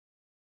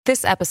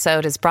This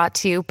episode is brought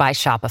to you by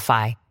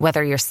Shopify.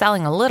 Whether you're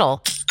selling a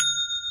little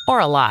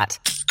or a lot,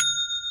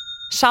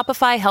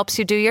 Shopify helps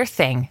you do your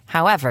thing,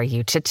 however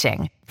you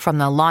cha-ching. From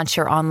the launch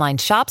your online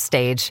shop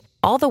stage,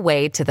 all the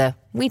way to the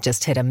we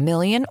just hit 1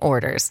 million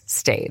orders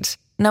stage.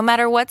 No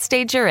matter what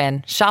stage you're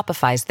in,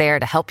 Shopify's there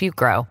to help you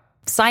grow.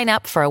 Sign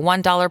up for a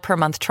 $1 per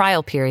month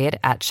trial period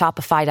at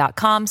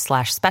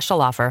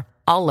shopify.com/special offer,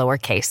 all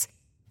lowercase.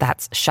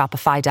 That's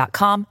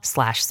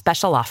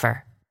shopify.com/special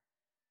offer.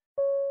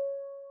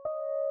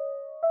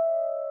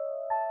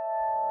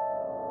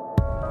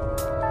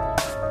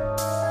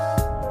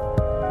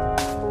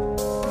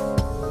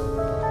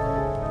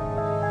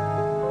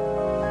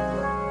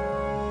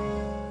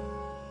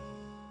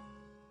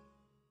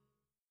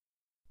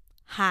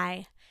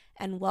 Hi,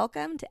 and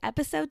welcome to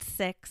episode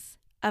 6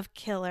 of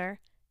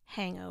Killer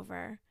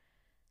Hangover.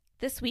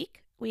 This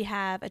week, we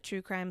have a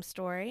true crime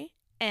story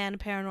and a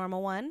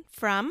paranormal one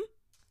from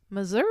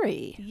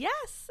Missouri.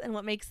 Yes, and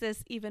what makes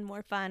this even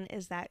more fun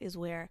is that is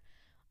where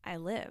I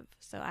live.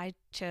 So I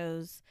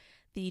chose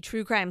the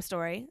true crime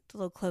story. It's a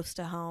little close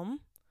to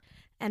home.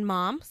 And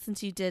Mom,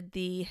 since you did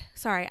the...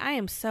 Sorry, I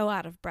am so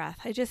out of breath.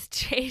 I just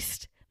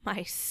chased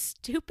my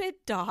stupid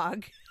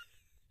dog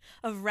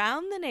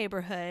around the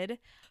neighborhood.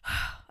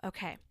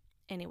 Okay,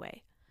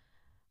 anyway,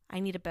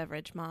 I need a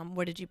beverage, Mom.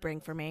 What did you bring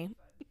for me?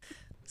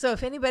 So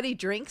if anybody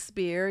drinks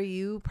beer,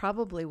 you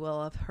probably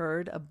will have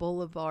heard of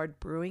Boulevard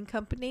Brewing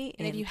Company.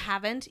 And if you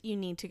haven't, you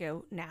need to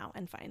go now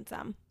and find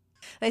some.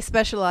 They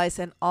specialize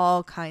in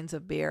all kinds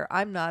of beer.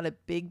 I'm not a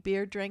big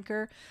beer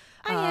drinker,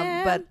 I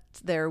am. but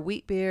their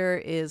wheat beer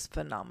is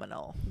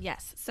phenomenal.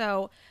 Yes.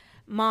 So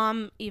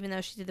Mom, even though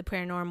she did the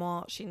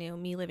paranormal, she knew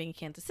me living in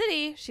Kansas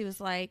City. She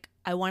was like,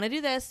 I want to do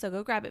this, so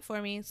go grab it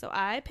for me. So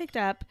I picked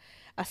up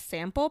a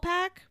sample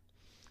pack.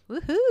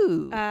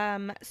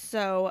 Woohoo.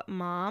 So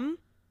Mom,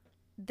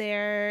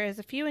 there's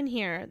a few in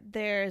here.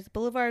 There's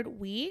Boulevard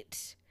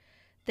Wheat.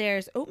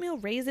 There's Oatmeal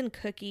Raisin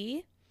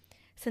Cookie,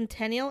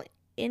 Centennial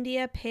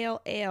India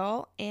Pale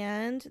Ale,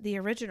 and the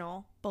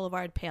original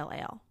Boulevard Pale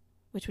Ale.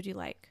 Which would you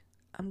like?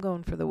 I'm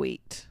going for the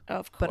wheat.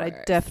 Of course. But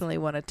I definitely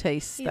want to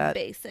taste He's that.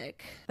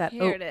 basic. That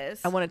Here it is.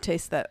 I want to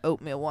taste that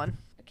oatmeal one.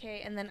 Okay,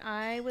 and then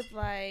I would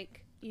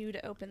like you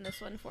to open this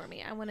one for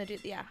me. I want to do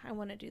the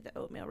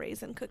Oatmeal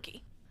Raisin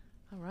Cookie.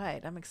 All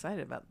right. I'm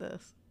excited about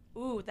this.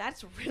 Ooh,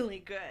 that's really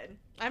good.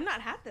 I've not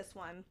had this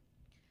one.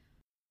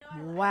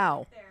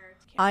 Wow.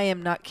 I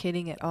am not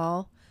kidding at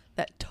all.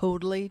 That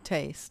totally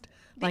tastes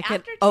The like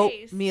an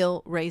aftertaste.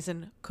 oatmeal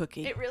raisin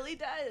cookie. It really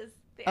does.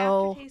 The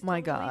Oh aftertaste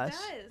my totally gosh.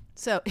 does.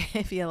 So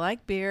if you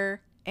like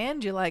beer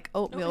and you like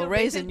oatmeal Oatmeal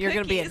raisin, you're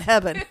going to be in cookies.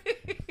 heaven.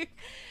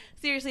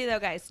 Seriously though,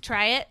 guys,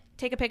 try it.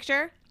 Take a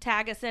picture.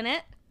 Tag us in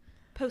it.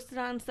 Post it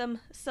on some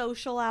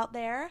social out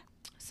there.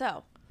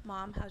 So,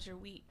 Mom, how's your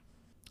wheat?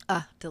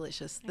 Ah,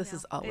 delicious. This I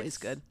is know. always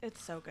good.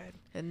 It's so good.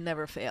 It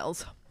never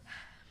fails.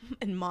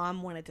 And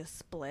Mom wanted to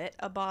split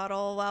a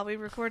bottle while we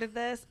recorded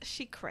this.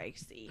 She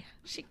crazy.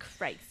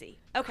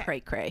 Okay. Cray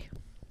cray.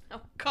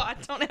 Oh, God,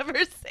 don't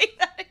ever say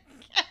that again.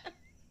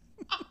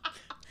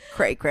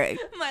 Cray cray.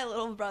 My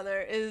little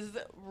brother is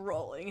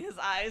rolling his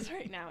eyes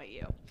right now at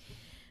you.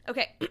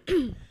 Okay.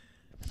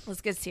 Let's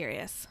get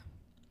serious.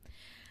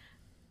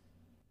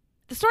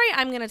 The story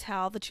I'm going to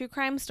tell, the true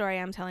crime story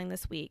I'm telling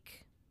this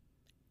week,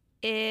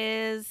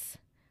 is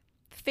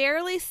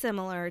fairly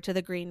similar to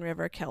the Green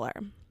River Killer,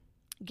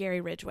 Gary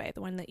Ridgway,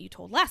 the one that you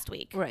told last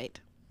week. Right.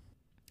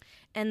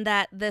 And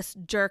that this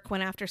jerk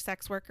went after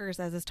sex workers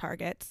as his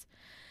targets.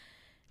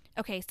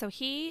 Okay, so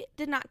he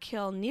did not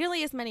kill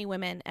nearly as many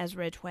women as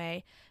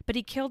Ridgway, but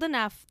he killed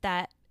enough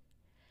that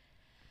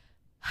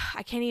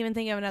I can't even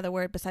think of another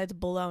word besides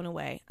blown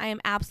away. I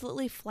am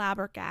absolutely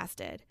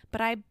flabbergasted.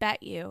 But I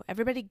bet you,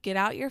 everybody get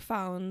out your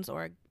phones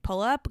or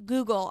pull up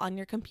Google on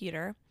your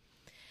computer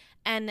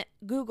and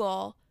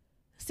Google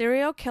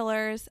serial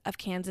killers of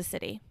Kansas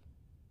City.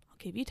 I'll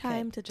give you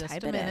time to just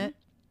type a it minute.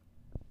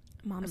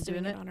 in. Mom's I'm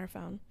doing doing it it. on her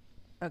phone.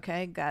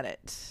 Okay, got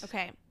it.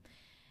 Okay.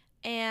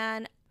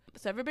 And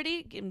so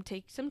everybody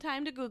take some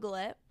time to Google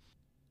it.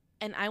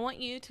 And I want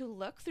you to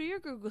look through your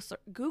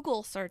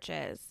Google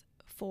searches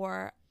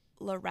for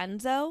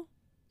Lorenzo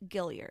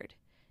Gilyard.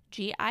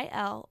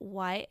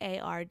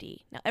 Gilyard.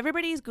 Now,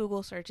 everybody's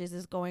Google searches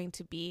is going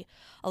to be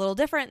a little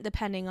different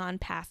depending on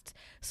past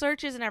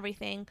searches and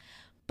everything.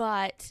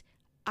 But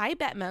I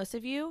bet most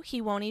of you, he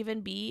won't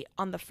even be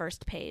on the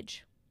first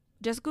page.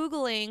 Just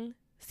Googling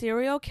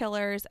serial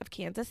killers of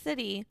Kansas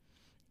City,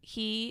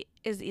 he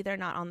is either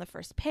not on the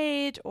first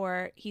page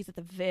or he's at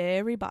the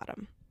very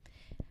bottom.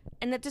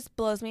 And it just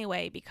blows me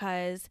away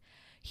because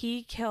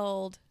he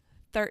killed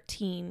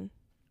 13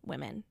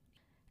 women.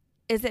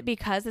 Is it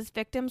because his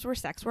victims were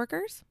sex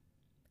workers?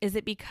 Is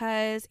it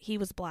because he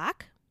was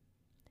black?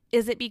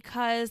 Is it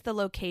because the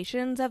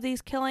locations of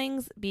these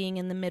killings being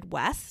in the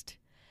Midwest?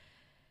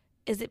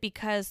 Is it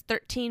because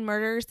 13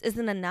 murders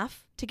isn't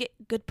enough to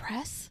get good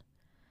press?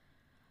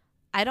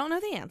 I don't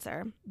know the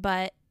answer,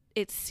 but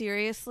it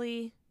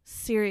seriously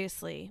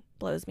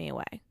blows me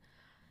away.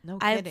 No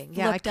I've kidding.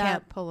 Yeah, I looked can't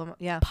up pull them.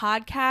 Yeah.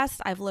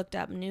 podcasts, I've looked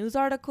up news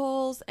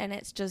articles, and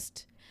it's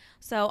just...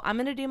 So I'm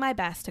going to do my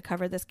best to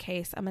cover this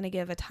case. I'm going to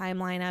give a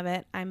timeline of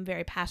it. I'm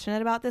very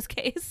passionate about this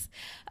case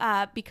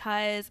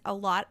because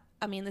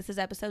this is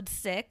episode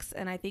 6,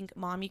 and I think,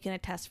 Mom, you can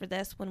attest for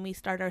this. When we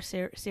start our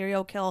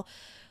serial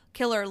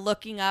killer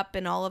looking up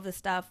and all of the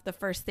stuff, the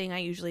first thing I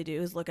usually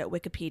do is look at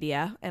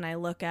Wikipedia, and I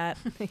look at...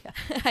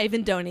 I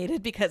even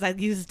donated because I've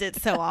used it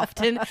so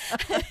often.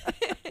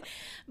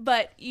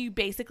 But you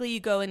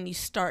go and you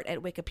start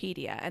at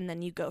Wikipedia, and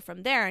then you go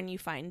from there and you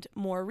find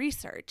more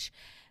research.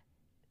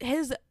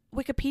 His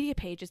Wikipedia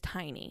page is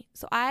tiny,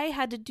 so I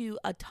had to do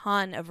a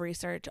ton of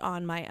research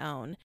on my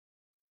own.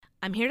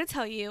 I'm here to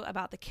tell you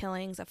about the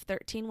killings of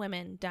 13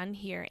 women done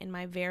here in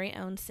my very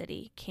own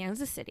city,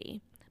 Kansas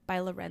City, by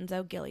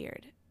Lorenzo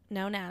Gilliard,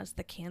 known as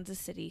the Kansas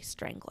City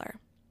Strangler.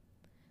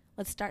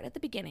 Let's start at the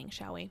beginning,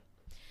 shall we?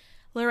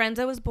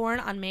 Lorenzo was born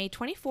on May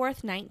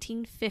 24th,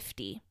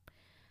 1950.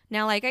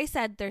 Now, like I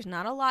said, there's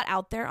not a lot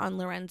out there on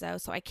Lorenzo,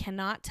 so I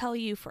cannot tell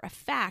you for a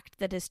fact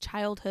that his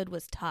childhood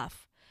was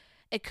tough.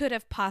 It could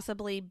have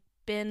possibly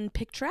been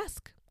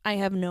picturesque. I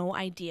have no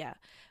idea.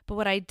 But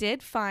what I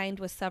did find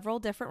was several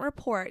different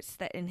reports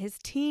that in his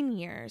teen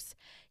years,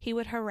 he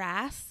would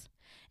harass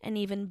and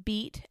even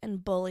beat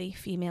and bully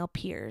female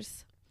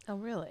peers. Oh,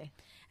 really?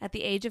 At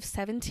the age of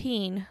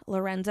 17,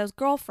 Lorenzo's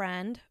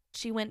girlfriend,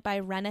 she went by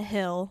Rena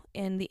Hill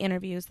in the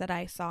interviews that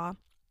I saw.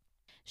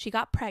 She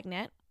got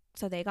pregnant,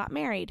 so they got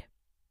married.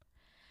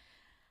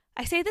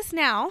 I say this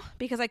now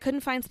because I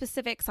couldn't find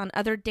specifics on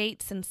other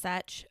dates and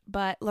such,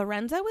 but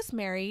Lorenzo was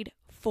married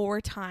 4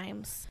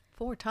 times.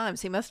 4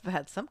 times? He must have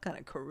had some kind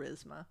of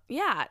charisma.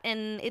 Yeah,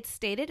 and it's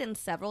stated in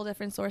several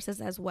different sources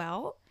as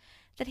well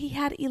that he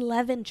had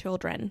 11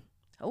 children.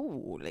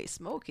 Holy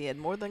smoke, he had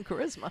more than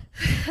charisma.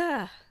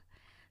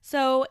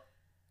 So,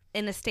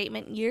 in a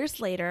statement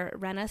years later,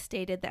 Rena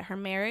stated that her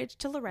marriage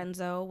to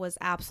Lorenzo was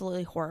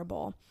absolutely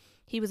horrible.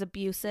 He was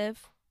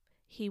abusive,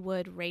 he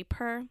would rape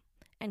her,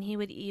 and he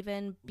would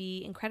even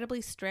be incredibly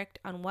strict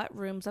on what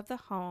rooms of the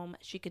home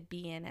she could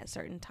be in at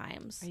certain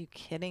times. Are you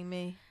kidding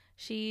me?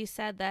 She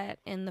said that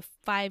in the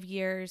 5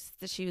 years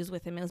that she was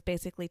with him, it was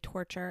basically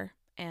torture,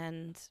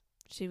 and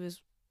she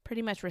was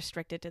pretty much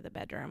restricted to the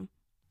bedroom.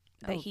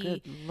 That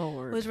good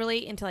Lord. Was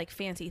really into like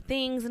fancy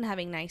things and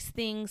having nice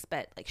things,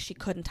 but like she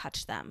couldn't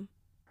touch them.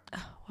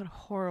 Oh, what a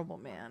horrible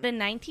man. But in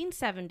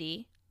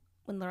 1970,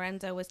 when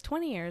Lorenzo was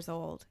 20 years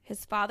old,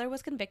 his father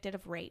was convicted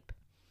of rape.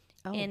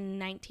 Oh. In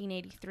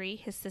 1983,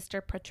 his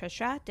sister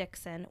Patricia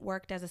Dixon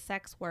worked as a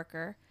sex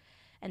worker,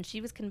 and she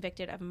was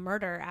convicted of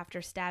murder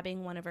after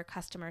stabbing one of her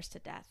customers to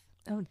death.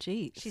 Oh,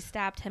 geez. She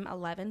stabbed him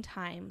 11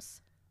 times,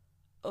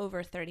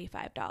 over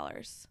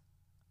 $35.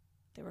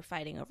 They were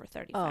fighting over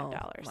 $35. Oh,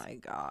 my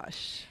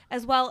gosh.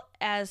 As well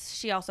as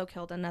she also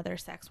killed another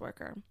sex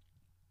worker.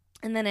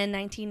 And then in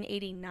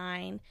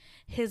 1989,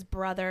 his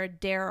brother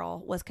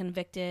Daryl was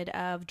convicted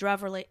of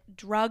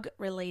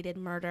drug-related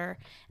murder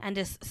and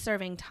is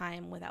serving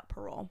time without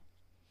parole.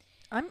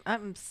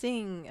 I'm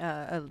seeing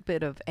a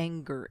bit of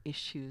anger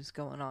issues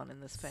going on in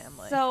this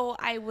family. So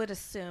I would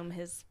assume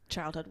his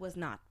childhood was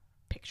not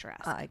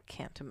picturesque. I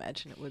can't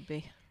imagine it would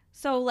be.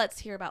 So let's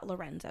hear about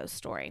Lorenzo's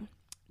story.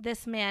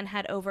 This man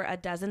had over a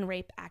dozen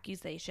rape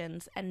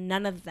accusations, and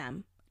none of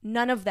them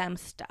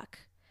stuck.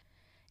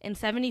 In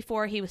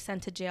 1974, he was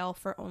sent to jail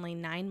for only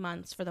 9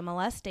 months for the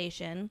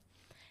molestation.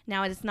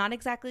 Now, it is not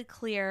exactly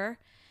clear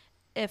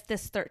if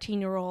this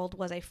 13-year-old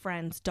was a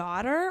friend's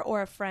daughter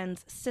or a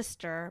friend's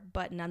sister,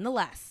 but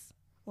nonetheless,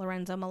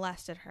 Lorenzo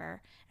molested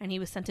her, and he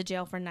was sent to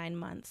jail for 9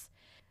 months.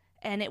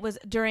 And it was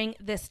during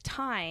this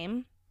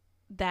time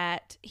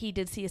that he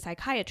did see a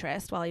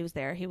psychiatrist while he was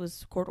there. He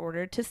was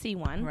court-ordered to see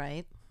one.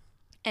 Right.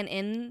 And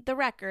in the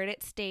record,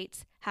 it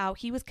states how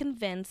he was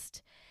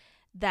convinced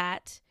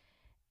that...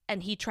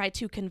 And he tried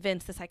to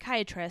convince the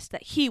psychiatrist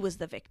that he was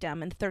the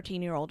victim and the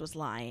 13-year-old was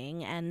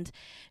lying. And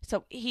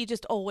so he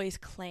just always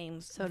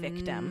claims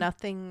victim.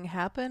 Nothing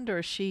happened,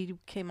 or she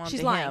came on She's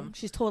to lying. him?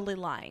 She's totally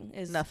lying.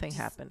 Nothing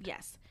happened.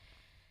 Yes.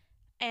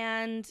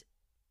 And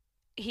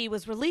he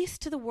was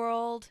released to the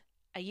world.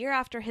 A year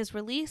after his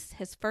release,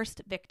 his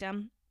first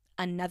victim,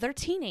 another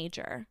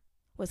teenager,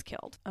 was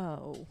killed.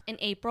 Oh. In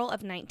April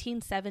of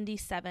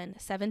 1977,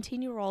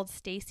 17-year-old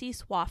Stacy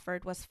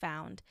Swafford was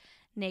found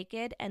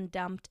naked and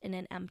dumped in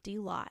an empty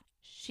lot.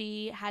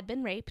 She had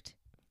been raped,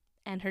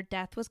 and her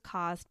death was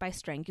caused by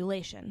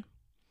strangulation.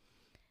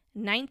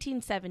 In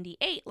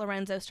 1978,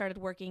 Lorenzo started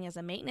working as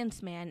a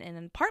maintenance man in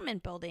an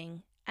apartment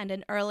building, and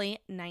in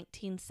early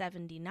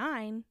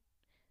 1979,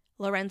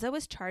 Lorenzo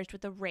was charged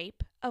with the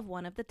rape of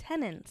one of the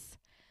tenants.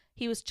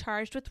 He was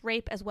charged with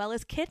rape as well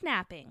as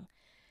kidnapping.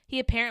 He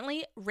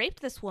apparently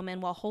raped this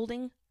woman while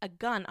holding a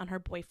gun on her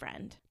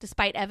boyfriend.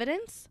 Despite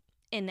evidence,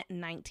 in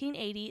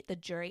 1980, the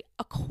jury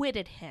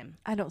acquitted him.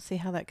 I don't see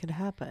how that could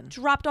happen.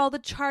 Dropped all the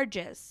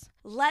charges.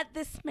 Let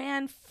this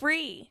man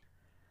free.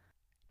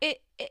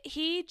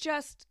 He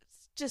just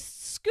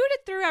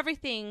scooted through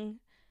everything.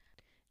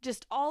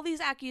 Just all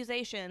these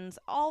accusations,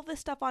 all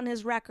this stuff on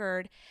his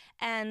record,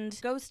 and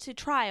goes to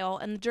trial,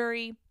 and the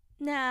jury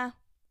Nah.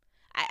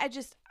 I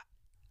just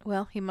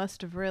Well, he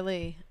must have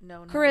really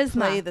known how to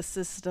Charisma. play the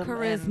system.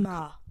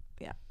 charisma.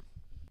 Yeah.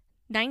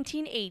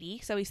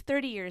 1980, so he's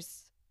 30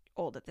 years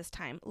old at this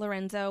time.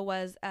 Lorenzo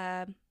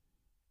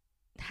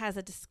has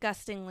a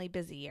disgustingly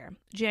busy year.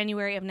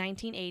 January of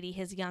 1980,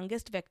 his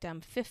youngest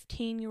victim,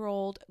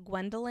 15-year-old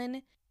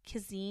Gwendolyn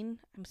Kizine,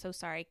 I'm so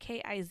sorry,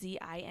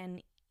 Kizine.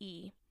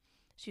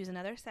 She was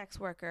another sex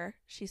worker.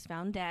 She's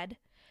found dead,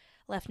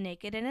 left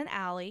naked in an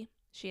alley.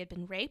 She had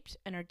been raped,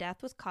 and her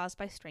death was caused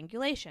by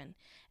strangulation.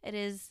 It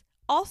is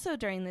also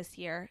during this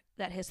year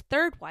that his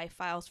third wife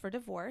files for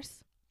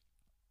divorce,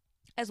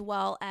 as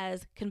well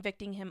as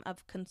convicting him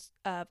of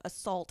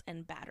assault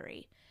and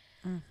battery.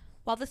 Mm.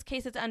 While this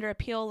case is under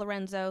appeal,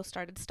 Lorenzo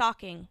started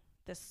stalking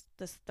this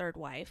third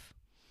wife.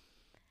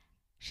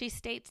 She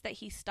states that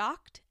he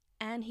stalked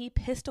and he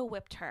pistol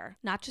whipped her,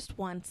 not just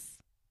once,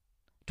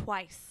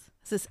 twice.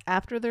 Is this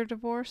after their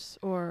divorce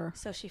or?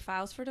 So she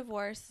files for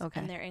divorce,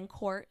 Okay. and they're in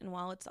court, and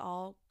while it's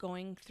all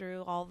going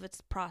through all of its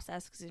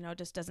process, because, it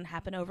just doesn't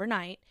happen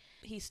overnight,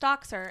 he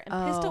stalks her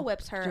and pistol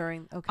whips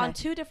her on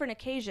 2 different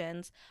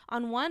occasions.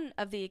 On one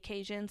of the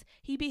occasions,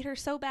 he beat her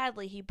so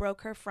badly he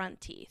broke her front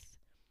teeth.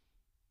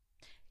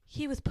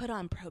 He was put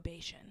on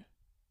probation.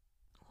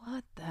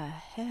 What the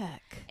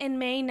heck? In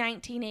May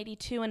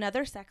 1982,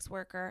 another sex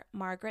worker,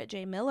 Margaret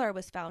J. Miller,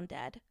 was found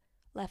dead,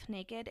 left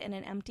naked in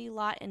an empty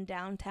lot in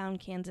downtown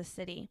Kansas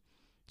City.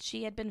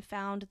 She had been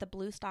found with a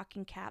blue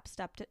stocking cap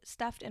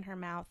stuffed in her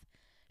mouth.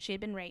 She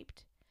had been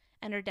raped,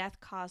 and her death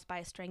caused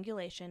by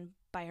strangulation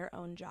by her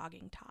own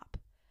jogging top.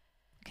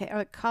 Okay, are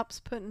the cops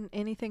putting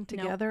anything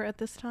together at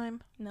this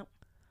time? Nope.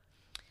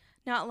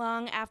 Not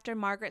long after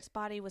Margaret's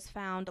body was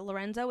found,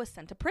 Lorenzo was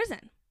sent to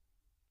prison.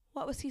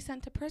 What was he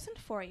sent to prison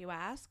for, you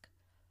ask?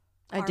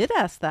 I did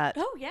ask that.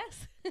 Oh,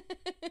 yes.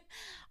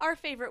 Our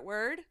favorite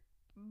word,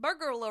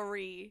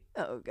 burglary.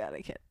 Oh, God,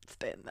 I can't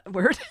stand that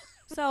word.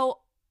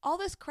 So all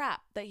this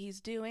crap that he's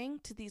doing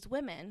to these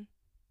women,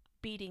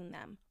 beating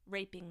them,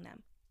 raping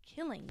them,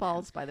 killing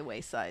Falls them, by the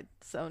wayside.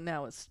 So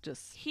now it's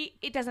just...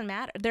 it doesn't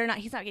matter.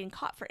 He's not getting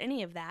caught for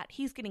any of that.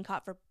 He's getting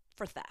caught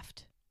for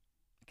theft.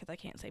 Because I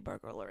can't say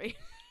burglary.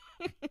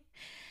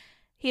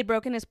 He had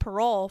broken his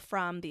parole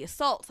from the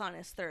assaults on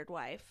his third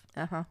wife.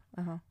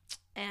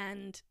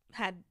 And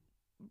had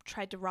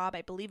tried to rob,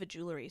 I believe, a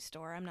jewelry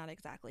store. I'm not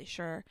exactly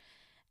sure.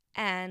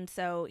 And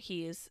so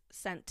he is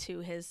sent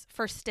to his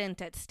first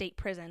stint at state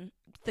prison.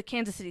 The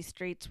Kansas City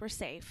streets were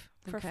safe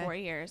for 4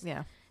 years.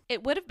 Yeah.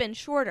 It would have been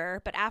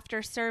shorter, but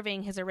after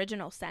serving his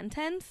original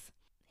sentence,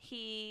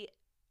 he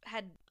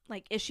had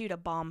issued a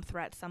bomb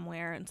threat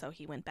somewhere, and so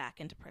he went back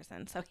into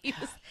prison. So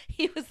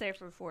he was there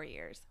for 4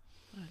 years.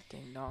 Oh,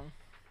 ding dong.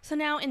 So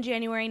now in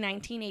January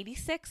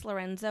 1986,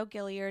 Lorenzo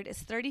Gilliard is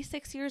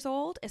 36 years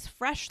old, is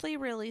freshly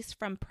released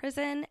from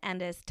prison,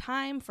 and is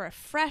time for a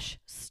fresh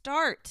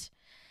start.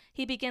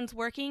 He begins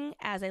working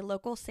as a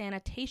local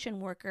sanitation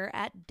worker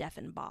at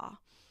Deffenbaugh.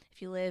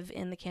 If you live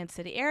in the Kansas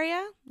City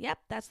area, yep,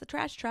 that's the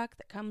trash truck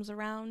that comes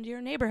around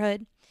your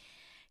neighborhood.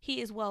 He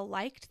is well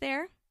liked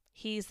there.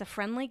 He's the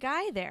friendly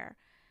guy there.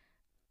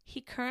 He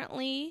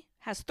currently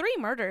has 3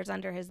 murders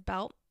under his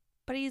belt,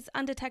 but he's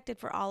undetected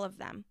for all of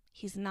them.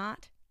 He's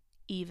not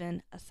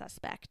even a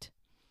suspect.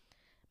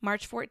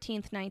 March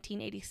 14th,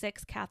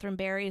 1986, Catherine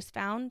Berry is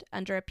found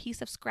under a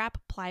piece of scrap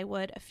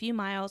plywood a few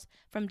miles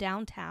from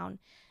downtown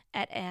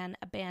at an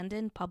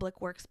abandoned public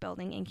works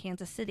building in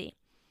Kansas City.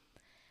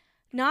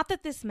 Not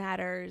that this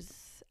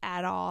matters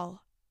at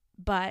all,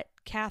 but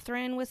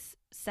Catherine was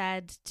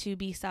said to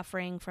be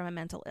suffering from a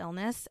mental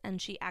illness,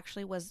 and she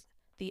actually was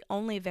the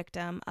only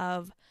victim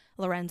of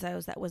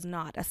Lorenzo's that was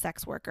not a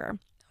sex worker.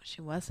 She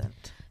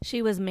wasn't.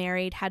 She was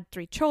married, had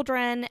 3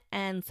 children,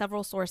 and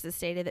several sources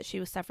stated that she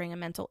was suffering a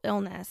mental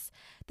illness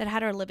that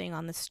had her living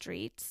on the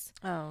streets.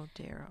 Oh,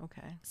 dear.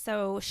 Okay.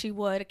 So she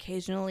would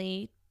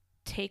occasionally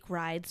take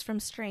rides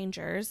from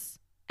strangers,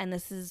 and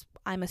this is,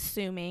 I'm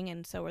assuming,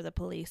 and so were the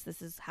police,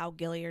 this is how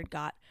Gilliard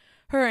got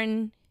her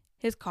in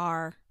his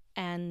car,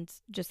 and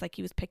just like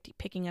he was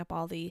picking up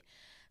all the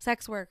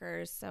sex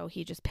workers, so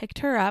he just picked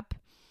her up,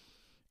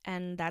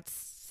 and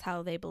that's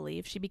how they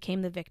believe she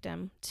became the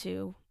victim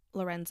to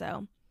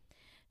Lorenzo.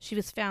 She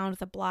was found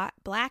with a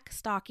black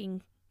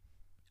stocking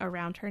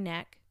around her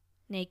neck,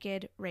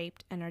 naked,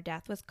 raped, and her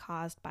death was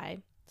caused by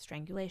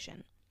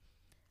strangulation.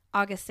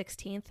 August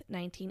 16th,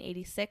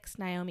 1986,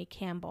 Naomi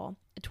Campbell,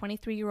 a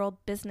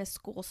 23-year-old business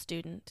school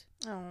student,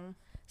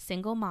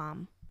 single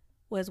mom,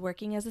 was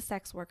working as a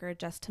sex worker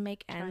just to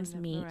make ends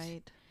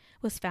meet,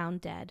 was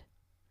found dead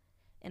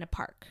in a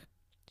park.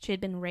 She had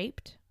been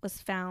raped,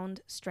 was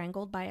found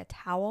strangled by a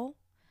towel,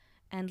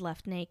 and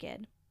left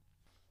naked.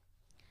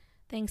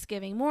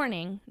 Thanksgiving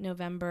morning,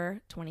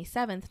 November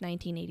 27th,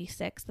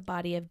 1986, the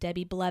body of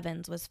Debbie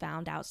Blevins was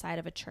found outside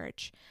of a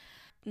church.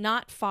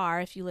 Not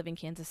far, if you live in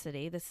Kansas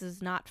City, this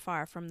is not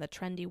far from the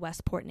trendy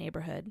Westport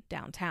neighborhood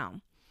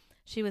downtown.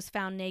 She was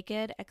found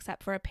naked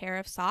except for a pair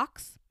of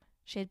socks.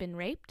 She had been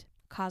raped.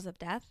 Cause of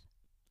death,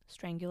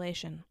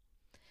 strangulation.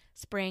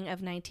 Spring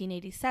of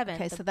 1987.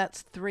 Okay, so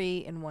that's 3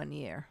 in 1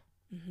 year.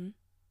 Mm-hmm.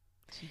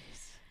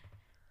 Jeez.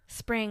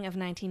 Spring of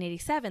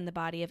 1987, the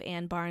body of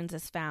Ann Barnes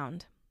is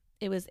found.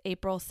 It was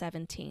April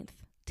 17th,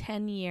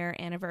 10-year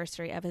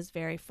anniversary of his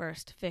very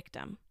first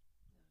victim.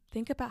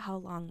 Think about how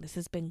long this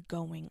has been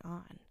going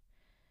on.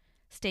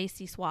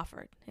 Stacy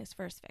Swafford, his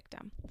first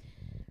victim.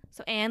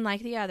 So Ann,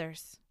 like the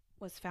others,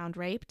 was found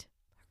raped.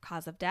 Her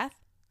cause of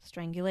death,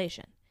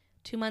 strangulation.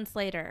 2 months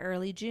later,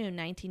 early June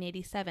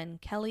 1987,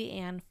 Kelly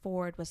Ann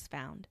Ford was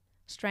found,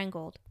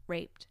 strangled,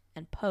 raped,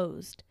 and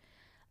posed,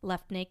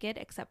 left naked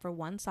except for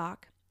one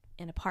sock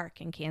in a park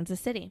in Kansas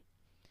City.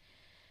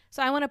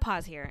 So I want to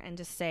pause here and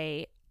just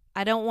say,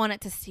 I don't want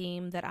it to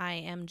seem that I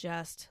am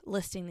just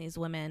listing these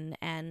women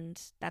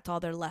and that's all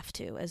they're left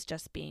to is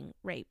just being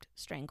raped,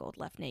 strangled,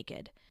 left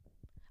naked.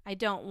 I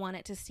don't want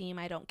it to seem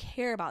I don't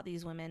care about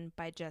these women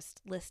by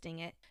just listing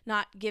it,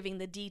 not giving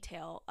the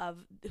detail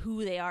of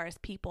who they are as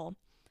people.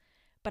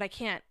 But I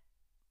can't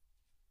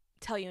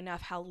tell you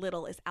enough how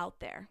little is out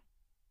there.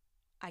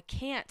 I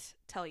can't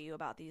tell you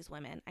about these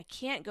women. I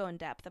can't go in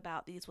depth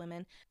about these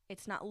women.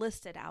 It's not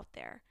listed out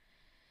there.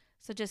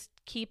 So just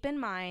keep in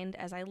mind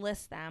as I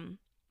list them,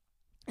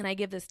 and I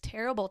give this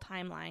terrible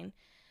timeline,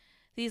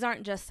 these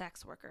aren't just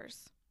sex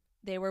workers.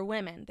 They were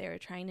women. They were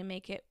trying to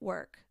make it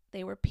work.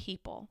 They were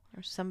people.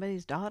 Or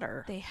somebody's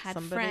daughter. They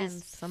had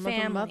friends, some family,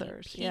 of them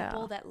mothers.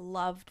 people that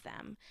loved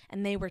them,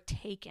 and they were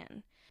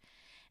taken.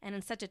 And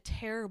in such a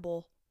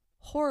terrible,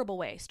 horrible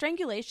way.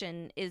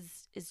 Strangulation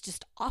is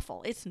just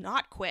awful. It's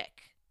not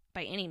quick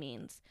by any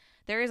means.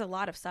 There is a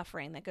lot of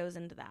suffering that goes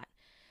into that.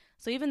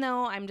 So even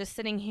though I'm just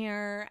sitting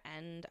here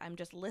and I'm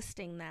just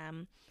listing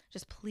them,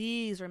 just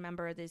please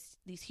remember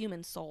these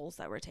human souls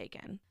that were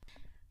taken.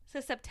 So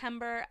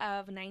September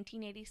of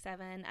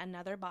 1987,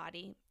 another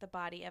body, the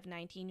body of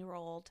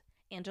 19-year-old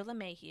Angela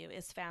Mayhew,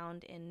 is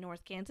found in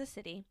North Kansas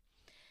City.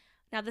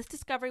 Now, this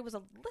discovery was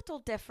a little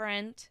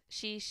different.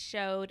 She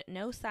showed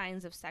no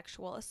signs of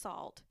sexual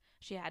assault.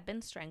 She had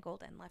been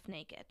strangled and left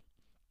naked.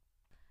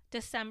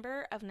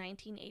 December of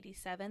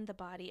 1987, the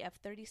body of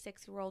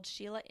 36-year-old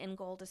Sheila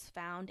Ingold is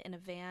found in a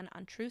van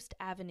on Troost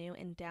Avenue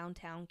in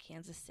downtown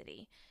Kansas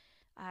City.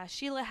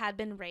 Sheila had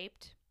been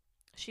raped.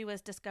 She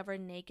was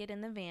discovered naked in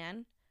the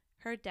van.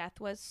 Her death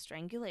was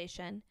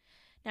strangulation.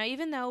 Now,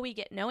 even though we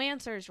get no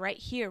answers right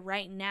here,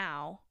 right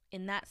now,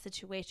 in that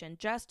situation,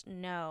 just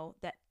know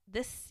that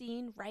this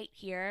scene right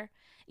here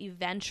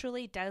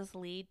eventually does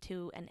lead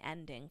to an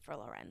ending for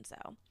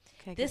Lorenzo.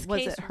 Okay, this was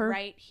case it her,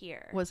 right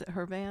here. Was it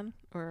her van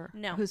or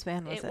no? Whose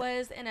van was it? It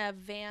was in a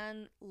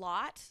van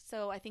lot.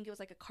 So I think it was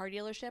like a car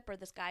dealership, or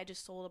this guy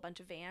just sold a bunch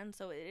of vans.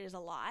 So it is a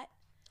lot.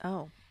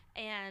 Oh.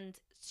 And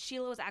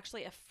Sheila was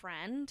actually a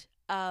friend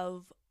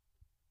of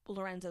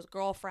Lorenzo's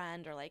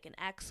girlfriend, or like an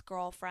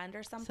ex-girlfriend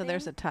or something. So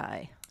there's a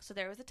tie. So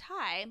there was a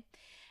tie.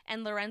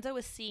 And Lorenzo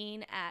was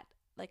seen at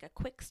like a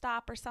Quick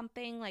Stop or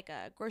something, like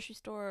a grocery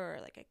store or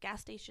like a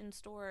gas station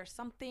store or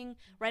something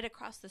right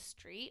across the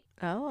street.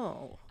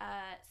 Oh.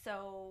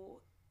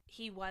 So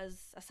he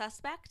was a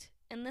suspect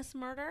in this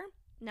murder.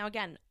 Now,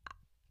 again,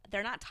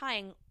 they're not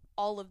tying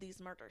all of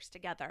these murders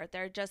together.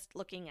 They're just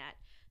looking at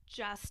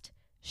just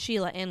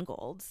Sheila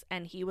Ingold's,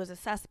 and he was a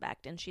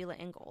suspect in Sheila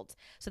Ingold's.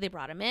 So they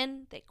brought him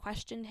in. They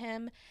questioned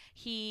him.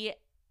 He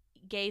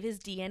gave his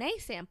DNA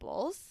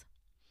samples,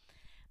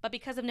 but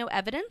because of no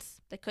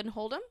evidence, they couldn't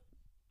hold him,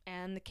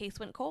 and the case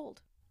went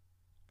cold.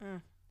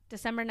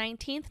 December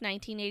 19th,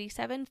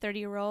 1987,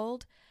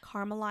 30-year-old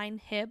Carmeline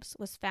Hibbs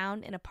was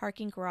found in a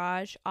parking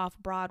garage off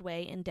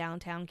Broadway in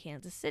downtown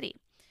Kansas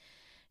City.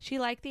 She,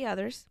 like the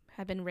others,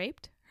 had been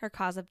raped. Her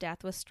cause of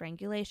death was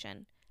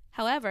strangulation.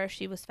 However,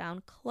 she was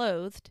found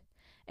clothed,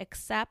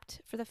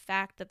 except for the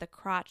fact that the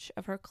crotch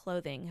of her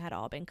clothing had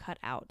all been cut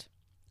out.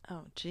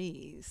 Oh,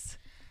 geez.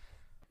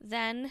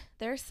 Then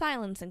there's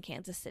silence in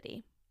Kansas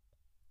City.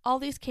 All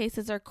these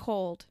cases are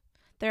cold.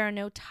 There are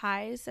no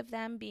ties of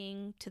them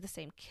being to the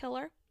same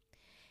killer,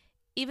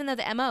 even though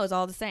the MO is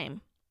all the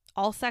same.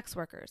 All sex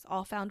workers,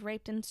 all found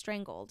raped and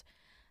strangled.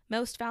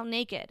 Most found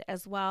naked,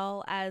 as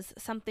well as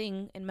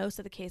something in most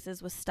of the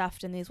cases was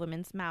stuffed in these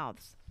women's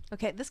mouths.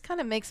 Okay, this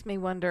kind of makes me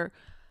wonder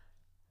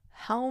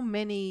how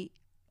many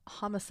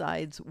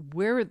homicides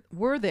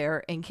were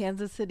there in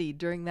Kansas City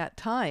during that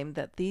time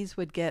that these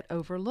would get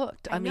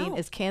overlooked. I mean,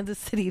 is Kansas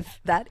City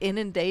that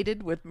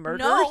inundated with murders?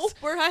 No,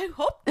 I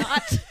hope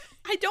not.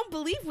 I don't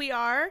believe we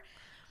are.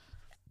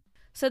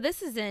 So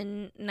this is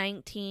in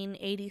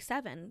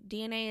 1987.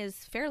 DNA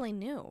is fairly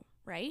new,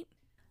 right?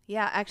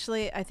 Yeah,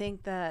 actually, I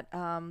think that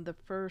the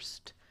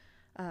first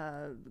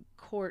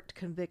court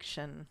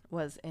conviction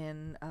was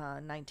in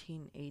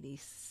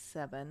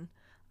 1987.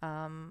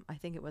 I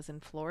think it was in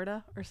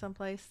Florida or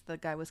someplace. The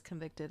guy was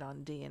convicted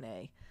on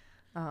DNA.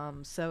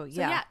 So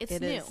yeah, it's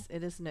new.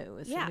 It is new.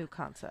 It's a new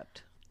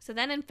concept. So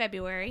then in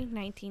February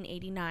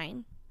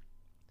 1989.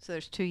 So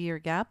there's 2-year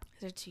gap?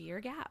 There's a 2-year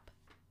gap.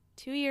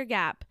 2-year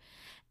gap.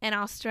 An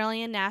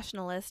Australian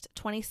nationalist,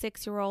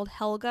 26-year-old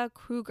Helga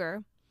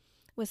Kruger,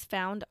 was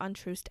found on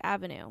Troost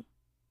Avenue.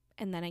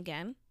 And then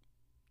again,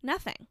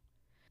 nothing.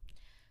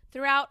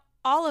 Throughout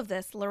all of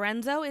this,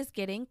 Lorenzo is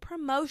getting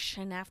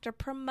promotion after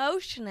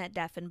promotion at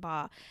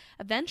Deffenbaugh,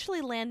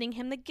 eventually landing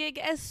him the gig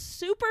as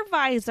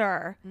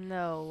supervisor.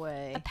 No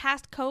way. A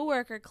past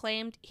coworker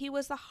claimed he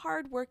was a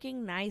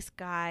hardworking, nice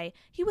guy.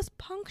 He was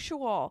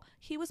punctual.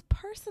 He was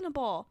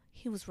personable.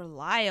 He was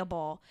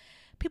reliable.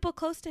 People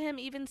close to him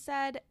even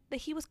said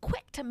that he was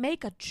quick to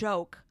make a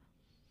joke.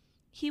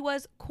 He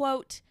was,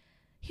 quote,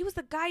 he was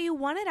the guy you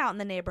wanted out in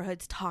the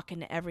neighborhoods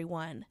talking to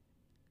everyone,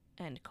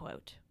 end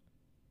quote.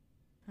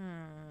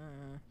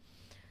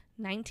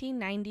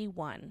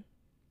 1991.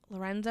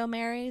 Lorenzo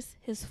marries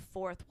his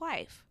fourth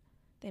wife.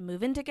 They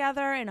move in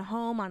together in a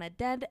home on a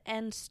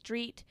dead-end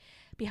street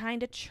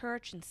behind a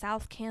church in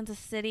South Kansas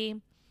City.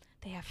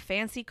 They have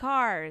fancy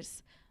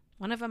cars.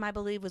 One of them, I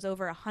believe, was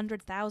over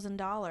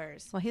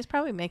 $100,000. Well, he's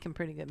probably making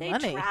pretty good money.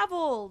 They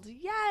traveled.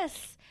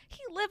 Yes.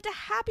 He lived a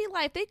happy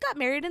life. They got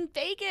married in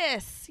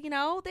Vegas. You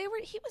know,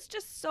 he was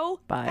just so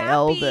by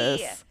happy.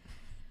 Elvis.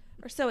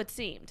 Or so it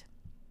seemed.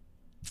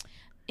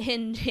 By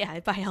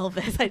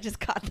Elvis. I just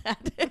got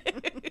that.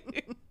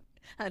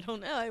 I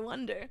don't know. I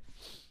wonder.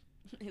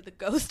 The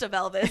ghost of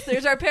Elvis.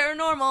 There's our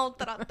paranormal.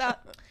 Da-da-da.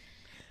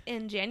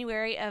 In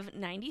January of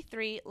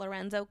 93,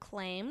 Lorenzo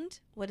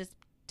claimed what is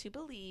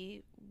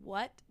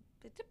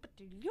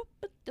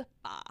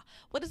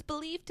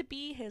believed to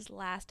be his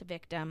last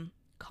victim,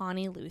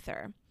 Connie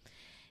Luther.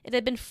 It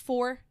had been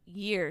 4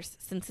 years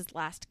since his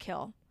last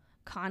kill.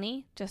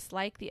 Connie, just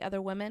like the other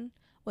women,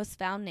 was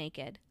found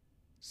naked,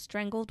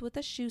 strangled with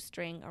a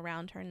shoestring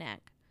around her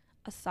neck,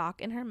 a sock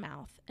in her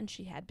mouth, and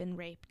she had been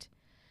raped.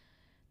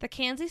 The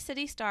Kansas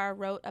City Star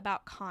wrote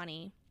about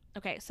Connie.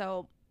 Okay,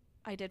 so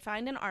I did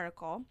find an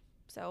article,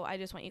 so I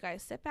just want you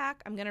guys to sit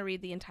back. I'm going to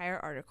read the entire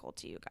article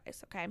to you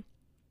guys, okay?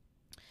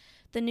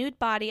 The nude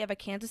body of a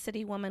Kansas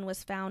City woman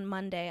was found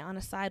Monday on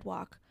a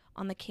sidewalk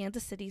on the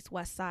Kansas City's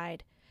west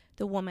side.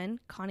 The woman,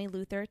 Connie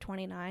Luther,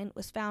 29,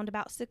 was found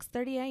about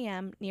 6:30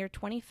 a.m. near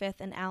 25th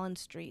and Allen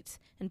Streets,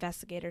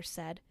 investigators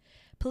said.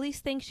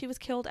 Police think she was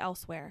killed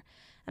elsewhere.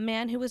 A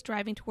man who was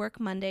driving to work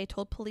Monday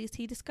told police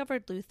he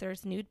discovered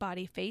Luther's nude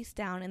body face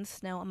down in the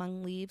snow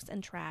among leaves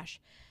and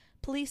trash.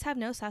 Police have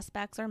no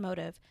suspects or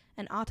motive.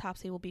 An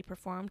autopsy will be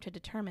performed to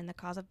determine the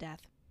cause of death.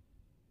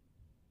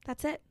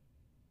 That's it.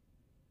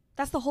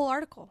 That's the whole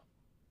article.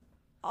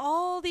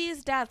 All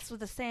these deaths with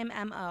the same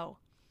M.O.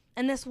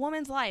 And this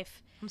woman's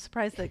life. I'm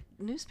surprised the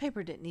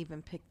newspaper didn't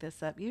even pick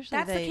this up. Usually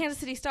that's the Kansas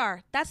City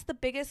Star. That's the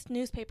biggest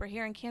newspaper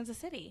here in Kansas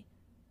City.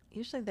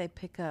 Usually they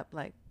pick up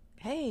like,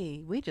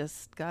 hey, we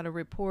just got a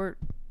report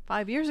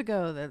 5 years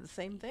ago that the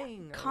same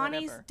thing. Or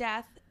Connie's whatever.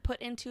 death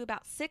put into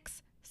about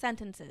 6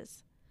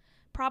 sentences.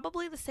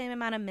 Probably the same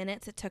amount of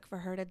minutes it took for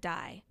her to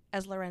die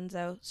as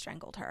Lorenzo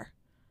strangled her.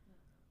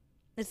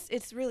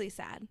 It's really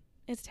sad.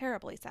 It's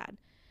terribly sad.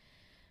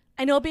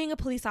 I know being a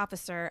police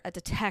officer, a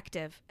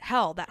detective,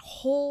 hell, that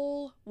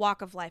whole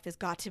walk of life has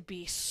got to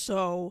be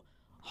so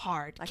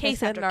hard. Like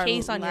case after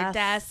case on your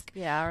desk.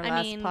 Yeah, our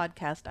last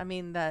podcast. I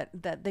mean,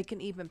 that they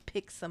can even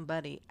pick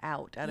somebody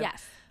out of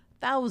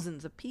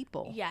thousands of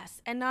people.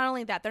 Yes. And not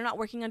only that, they're not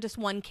working on just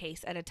one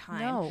case at a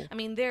time. No. I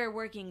mean, they're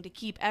working to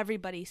keep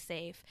everybody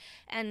safe.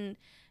 And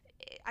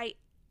I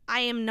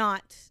am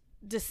not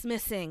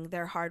dismissing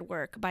their hard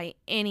work by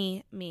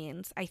any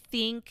means. I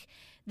think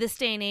this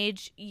day and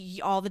age,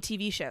 all the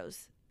TV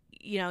shows,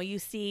 you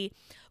see,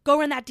 go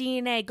run that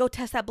DNA, go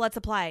test that blood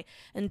supply,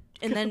 and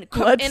then in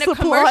a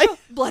commercial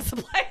blood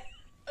supply.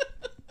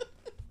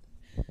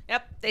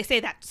 Yep, they say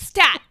that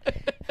stat.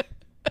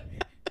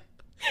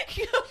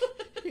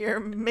 You're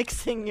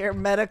mixing your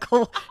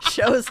medical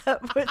shows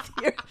up with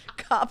your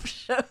cop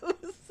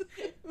shows.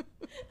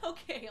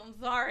 Okay, I'm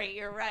sorry,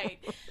 you're right.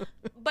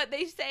 But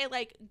they say,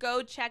 like,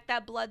 go check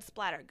that blood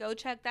splatter, go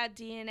check that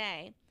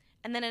DNA.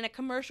 And then in a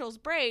commercial's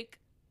break,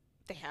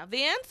 they have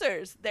the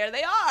answers. There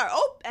they are.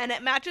 Oh, and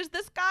it matches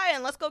this guy,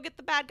 and let's go get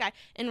the bad guy.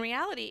 In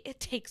reality, it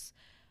takes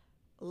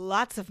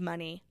lots of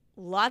money,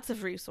 lots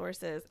of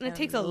resources, and it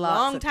takes a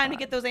long time to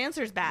get those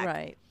answers back.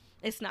 Right.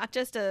 It's not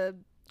just a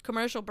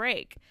commercial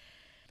break.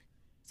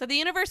 So the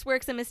universe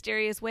works in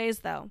mysterious ways,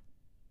 though.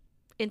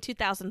 In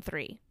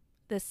 2003,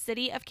 the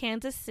city of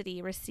Kansas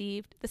City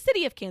received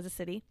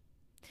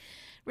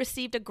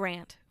a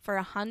grant for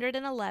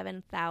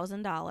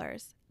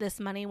 $111,000. This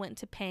money went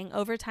to paying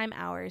overtime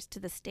hours to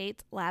the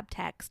state's lab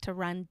techs to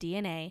run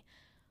DNA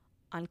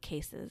on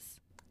cases.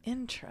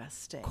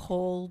 Interesting.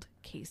 Cold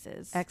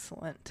cases.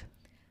 Excellent.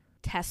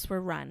 Tests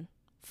were run,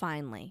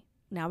 finally.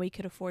 Now we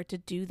could afford to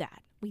do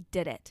that. We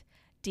did it.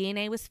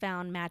 DNA was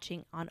found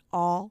matching on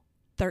all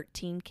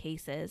 13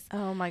 cases.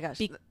 Oh my gosh.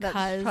 Because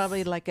that's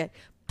probably like a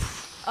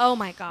oh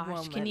my gosh.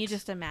 moment. Can you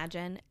just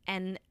imagine?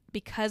 And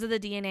because of the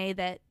DNA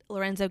that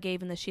Lorenzo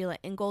gave in the Sheila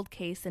Ingold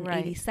case in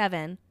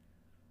 87,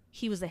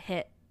 he was a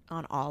hit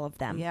on all of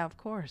them. Yeah, of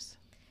course.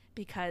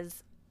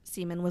 Because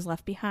semen was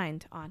left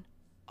behind on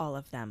all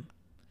of them.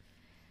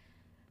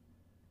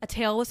 A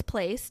tail was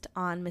placed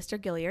on Mr.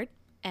 Gilliard,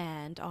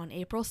 and on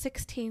April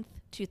 16th,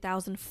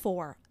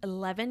 2004,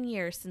 11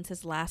 years since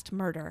his last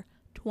murder,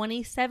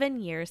 27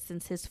 years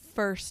since his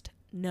first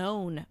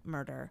known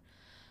murder,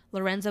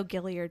 Lorenzo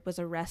Gilliard was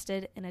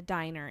arrested in a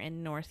diner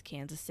in North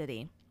Kansas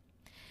City.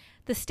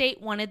 The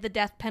state wanted the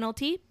death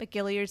penalty, but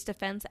Gilliard's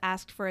defense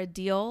asked for a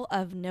deal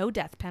of no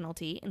death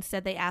penalty.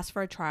 Instead, they asked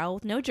for a trial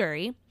with no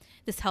jury.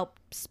 This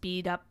helped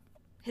speed up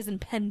his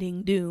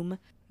impending doom.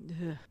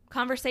 Ugh.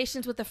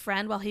 Conversations with a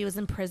friend while he was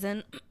in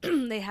prison.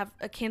 They have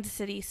a Kansas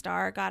City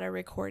Star got a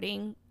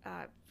recording.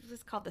 This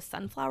is called the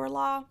Sunflower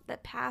Law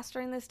that passed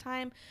during this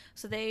time.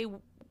 So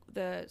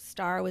the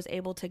Star was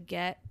able to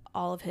get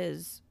all of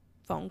his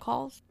phone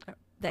calls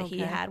that he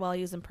had while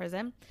he was in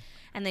prison.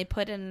 And they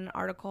put in an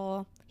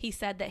article, he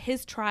said that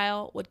his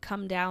trial would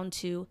come down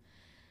to,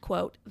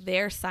 quote,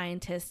 their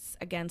scientists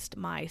against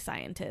my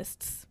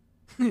scientists.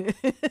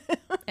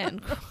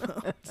 End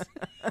quote.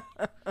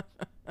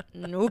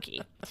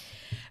 Nookie.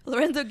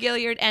 Lorenzo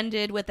Gilliard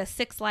ended with a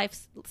six life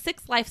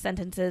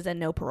sentences and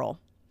no parole.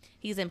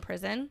 He's in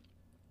prison,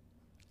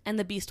 and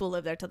the beast will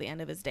live there till the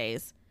end of his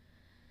days.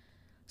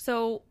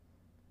 So,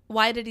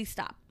 why did he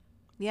stop?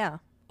 Yeah.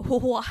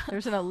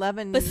 There's an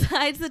 11...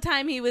 Besides the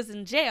time he was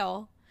in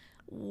jail,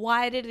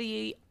 why did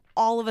he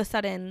all of a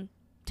sudden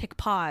take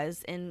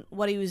pause in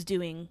what he was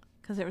doing?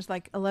 Because it was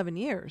like 11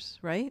 years,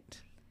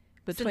 right?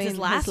 Between his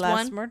last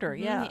murder,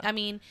 mm-hmm. yeah. I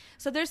mean,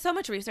 so there's so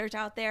much research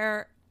out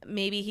there.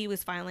 Maybe he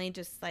was finally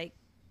just like,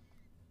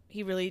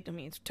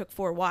 it took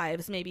 4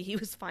 wives. Maybe he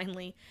was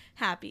finally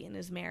happy in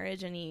his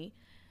marriage and he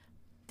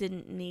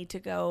didn't need to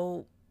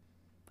go,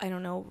 I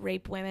don't know,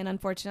 rape women,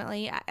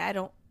 unfortunately. I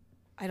don't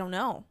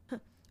know.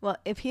 Well,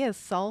 if he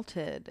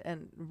assaulted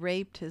and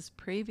raped his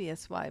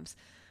previous wives,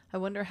 I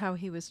wonder how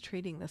he was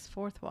treating this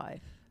 4th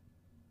wife.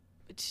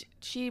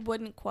 She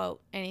wouldn't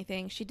quote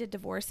anything. She did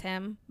divorce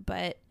him,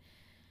 but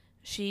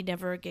she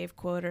never gave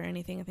quote or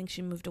anything. I think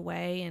she moved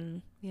away.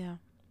 And yeah.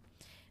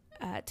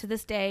 To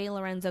this day,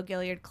 Lorenzo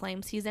Gilliard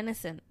claims he's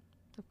innocent.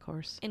 Of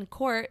course. In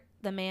court,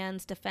 the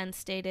man's defense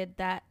stated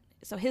that,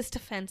 so his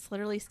defense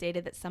literally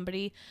stated that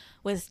somebody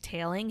was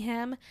tailing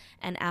him,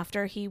 and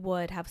after he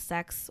would have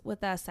sex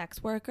with a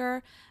sex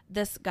worker,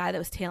 this guy that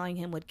was tailing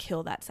him would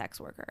kill that sex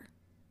worker.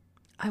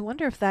 I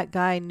wonder if that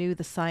guy knew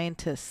the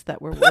scientists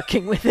that were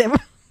working with him.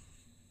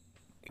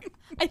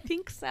 I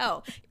think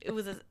so. It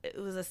was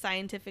a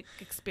scientific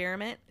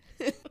experiment.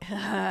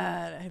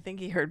 I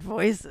think he heard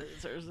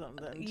voices or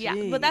something. Yeah,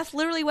 Jeez. but that's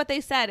literally what they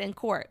said in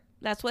court.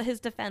 That's what his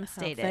defense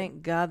stated.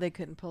 Thank God they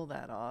couldn't pull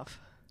that off.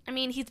 I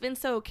mean, he's been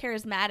so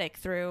charismatic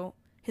through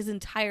his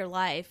entire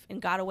life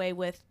and got away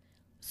with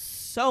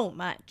so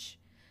much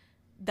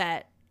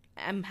that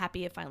I'm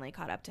happy it finally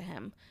caught up to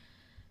him.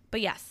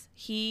 But yes,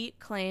 he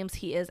claims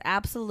he is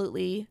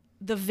absolutely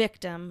the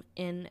victim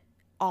in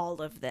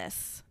all of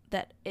this,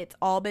 that it's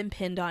all been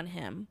pinned on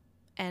him.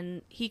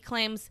 And he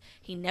claims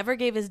he never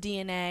gave his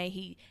DNA.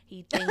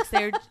 He thinks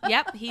they're,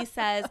 yep, he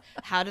says,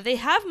 how do they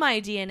have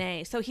my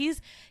DNA? So he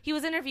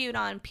was interviewed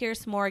on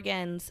Piers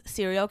Morgan's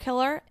Serial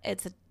Killer.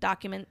 It's a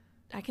document.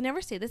 I can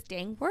never say this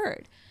dang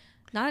word.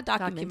 Not a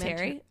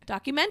documentary.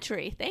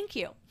 Documentary. Thank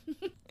you.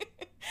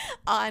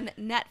 On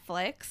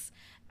Netflix.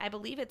 I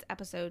believe it's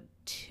episode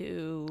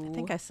 2. I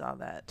think I saw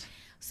that.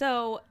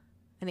 So.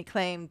 And he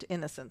claimed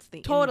innocence the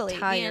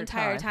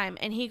entire time.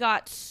 And he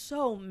got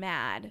so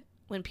mad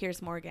when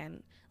Piers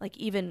Morgan,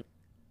 even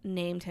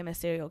named him a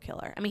serial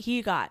killer. I mean,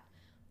 he got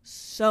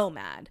so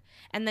mad.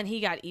 And then he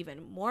got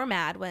even more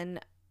mad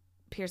when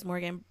Piers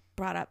Morgan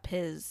brought up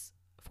his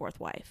 4th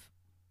wife.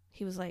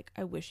 He was like,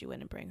 I wish you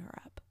wouldn't bring her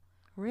up.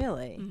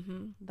 Really?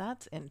 Mm-hmm.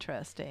 That's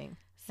interesting.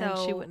 So, and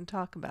she wouldn't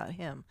talk about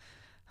him.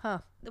 Huh.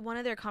 One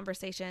of their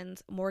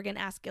conversations, Morgan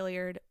asked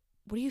Gilliard,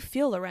 what do you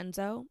feel,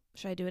 Lorenzo?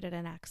 Should I do it in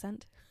an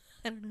accent?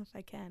 I don't know if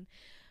I can.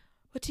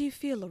 What do you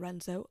feel,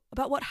 Lorenzo,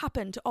 about what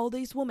happened to all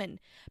these women?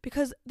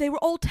 Because they were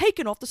all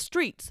taken off the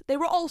streets. They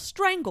were all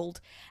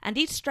strangled. And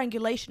each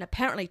strangulation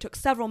apparently took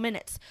several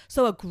minutes.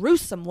 So a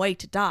gruesome way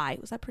to die.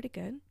 Was that pretty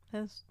good?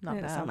 That's not bad.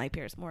 It didn't sound like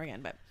Piers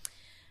Morgan, but...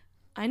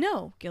 I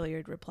know,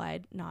 Gilliard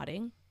replied,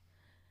 nodding.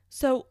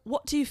 So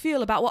what do you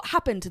feel about what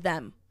happened to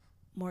them?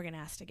 Morgan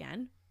asked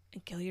again.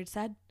 And Gilliard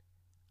said,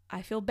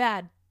 I feel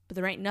bad, but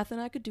there ain't nothing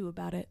I could do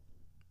about it.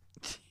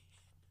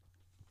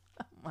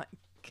 Oh my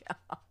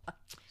God.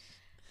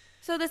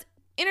 So this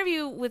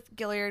interview with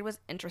Gilliard was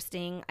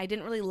interesting. I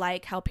didn't really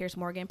like how Piers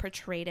Morgan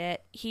portrayed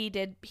it. He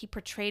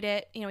portrayed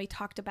it, he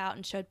talked about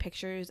and showed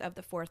pictures of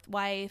the 4th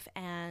wife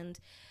and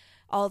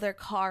all their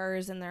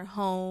cars and their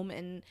home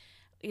and,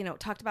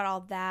 talked about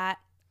all that.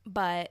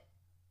 But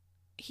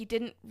he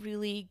didn't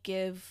really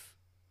I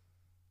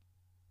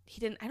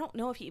don't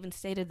know if he even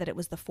stated that it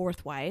was the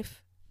 4th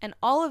wife. And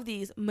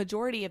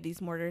majority of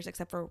these murders,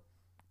 except for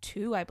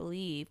 2, I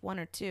believe, 1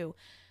 or 2,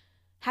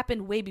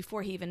 happened way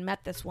before he even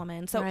met this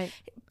woman. So right.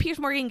 Piers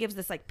Morgan gives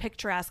this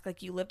picturesque,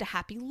 you lived a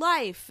happy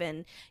life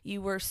and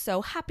you were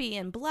so happy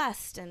and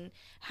blessed and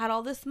had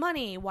all this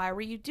money. Why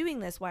were you doing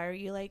this? Why are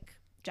you like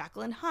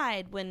Jacqueline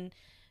Hyde? When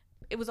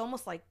it was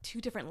almost like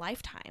 2 different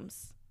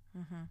lifetimes.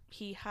 Mm-hmm.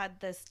 He had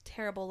this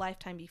terrible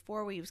lifetime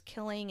before where he was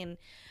killing and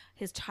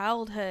his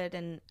childhood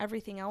and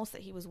everything else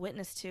that he was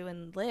witness to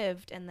and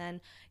lived. And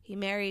then he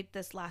married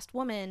this last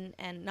woman,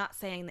 and not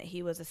saying that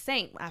he was a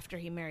saint after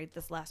he married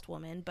this last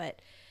woman,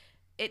 but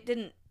it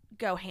didn't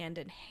go hand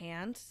in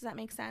hand. Does that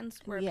make sense?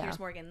 Where Yeah. Piers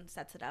Morgan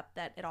sets it up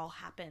that it all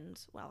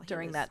happened while he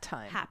during was that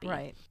time. happy.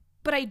 Right.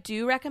 But I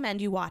do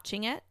recommend you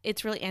watching it.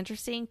 It's really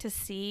interesting to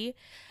see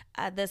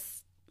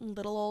this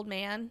little old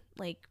man.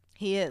 Like,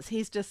 He is.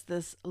 He's just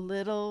this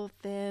little,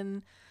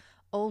 thin,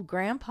 old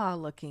grandpa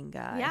looking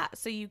guy. yeah,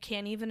 so you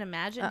can't even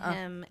imagine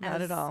him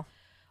not as at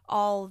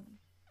all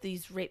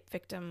these rape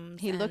victims.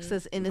 He looks and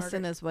as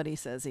innocent murder, as what he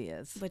says he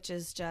is. which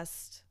is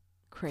just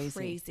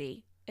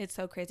Crazy. It's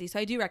so crazy. So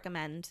I do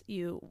recommend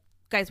you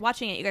guys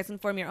watching it. You guys can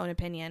form your own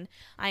opinion.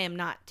 I am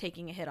not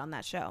taking a hit on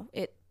that show.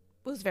 It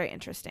was very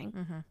interesting.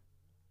 Mm-hmm.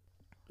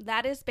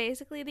 That is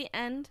basically the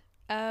end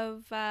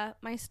of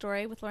my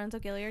story with Lorenzo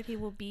Gilyard. He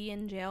will be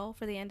in jail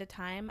for the end of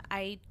time.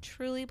 I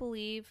truly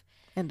believe.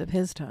 End of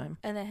his time.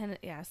 And then,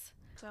 yes.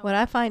 So, What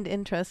I find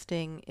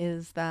interesting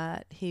is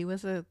that he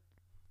was a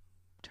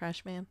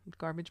trash man,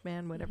 garbage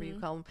man, whatever you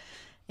call him.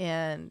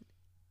 And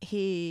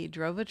he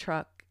drove a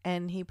truck,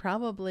 and he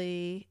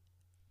probably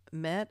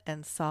met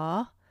and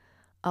saw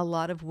a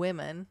lot of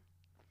women,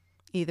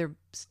 either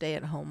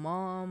stay-at-home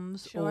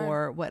moms Sure.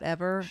 or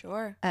whatever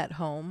Sure. at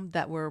home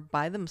that were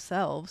by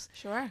themselves.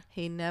 Sure.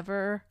 He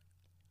never,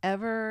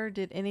 ever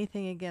did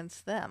anything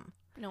against them.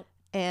 Nope.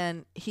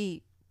 And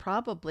he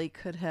probably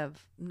could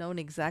have known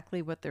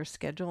exactly what their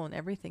schedule and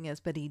everything is,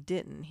 but he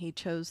didn't. He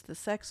chose the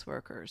sex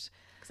workers.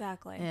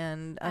 Exactly.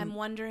 And I'm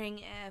wondering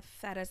if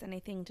that has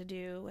anything to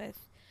do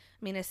with,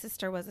 I mean, his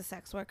sister was a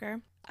sex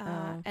worker.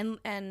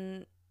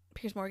 And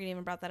Piers Morgan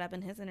even brought that up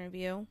in his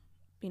interview.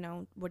 You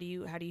know,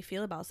 how do you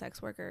feel about sex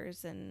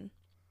workers? And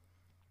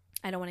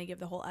I don't want to give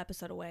the whole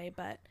episode away,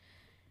 but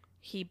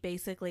he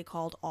basically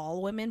called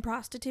all women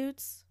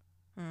prostitutes.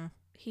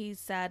 He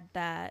said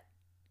that,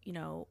 you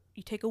know,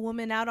 you take a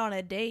woman out on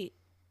a date,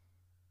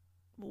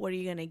 what are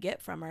you going to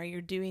get from her?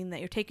 You're doing that.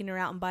 You're taking her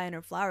out and buying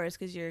her flowers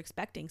because you're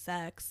expecting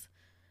sex.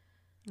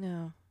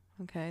 no.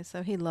 Okay.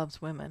 So he loves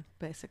women,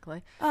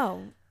 basically.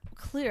 Oh,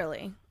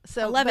 clearly.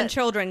 So 11 but,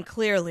 children,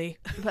 clearly.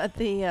 but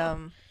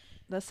the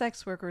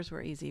sex workers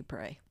were easy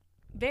prey.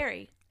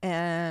 Very.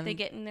 And They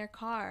get in their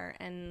car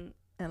and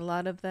a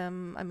lot of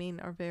them, I mean,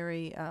 are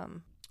very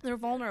they're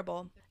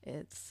vulnerable.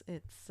 it's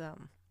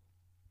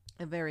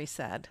very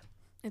sad.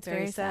 It's Very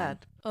very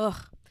sad.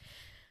 Ugh.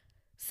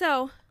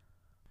 So,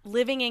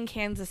 living in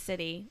Kansas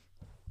City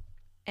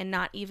and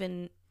not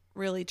even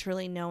really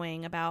truly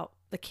knowing about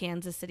the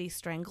Kansas City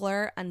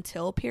Strangler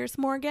until Piers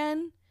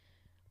Morgan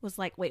was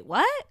like, wait,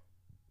 what?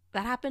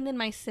 That happened in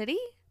my city?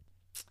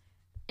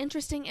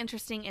 Interesting.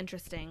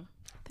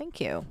 Thank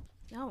you.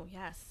 Oh,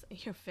 yes.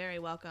 You're very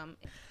welcome.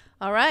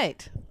 All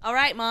right. All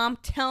right, Mom,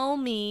 tell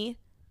me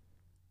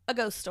a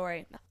ghost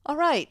story. All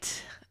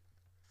right.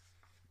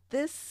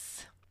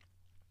 This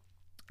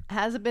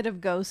has a bit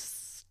of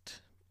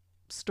ghost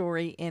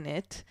story in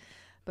it,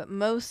 but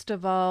most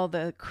of all,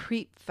 the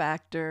creep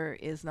factor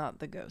is not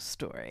the ghost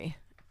story.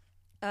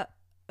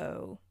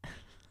 Oh.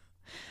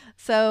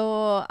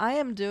 So I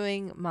am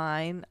doing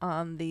mine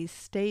on the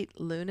State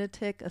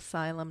Lunatic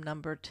Asylum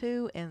number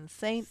 2 in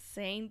St.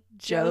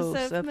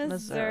 Joseph, Missouri.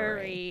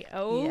 Missouri.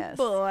 Oh, Yes.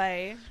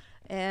 boy.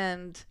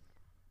 And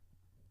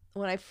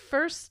when I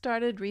first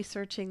started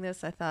researching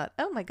this, I thought,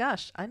 oh my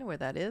gosh, I know where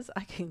that is.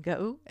 I can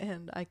go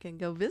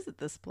visit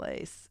this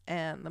place.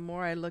 And the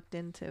more I looked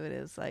into it,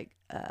 it was like,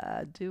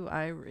 do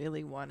I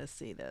really want to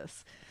see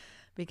this?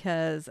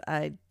 Because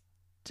I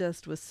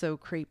just was so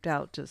creeped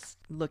out just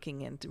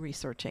looking into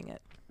researching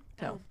it.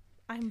 So, Oh,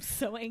 I'm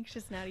so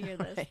anxious now to hear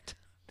this. right.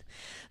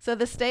 So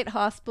the State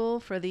Hospital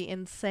for the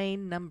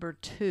Insane number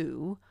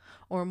 2,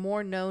 or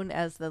more known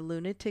as the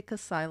Lunatic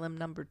Asylum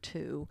number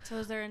 2. So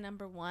is there a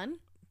number 1?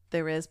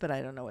 There is, but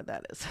I don't know what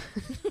that is.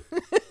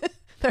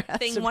 There has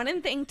Thing to 1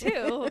 and thing 2.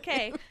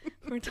 Okay.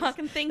 We're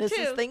talking thing 2. This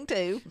is thing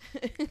 2.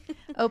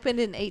 Opened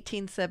in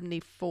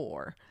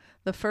 1874.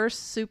 The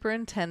first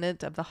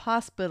superintendent of the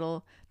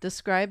hospital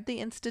described the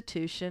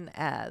institution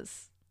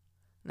as,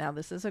 now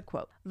this is a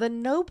quote, "the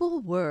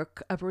noble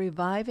work of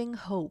reviving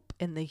hope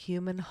in the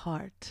human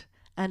heart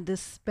and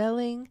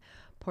dispelling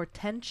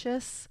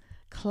portentous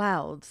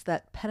clouds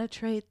that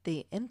penetrate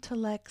the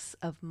intellects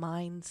of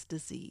minds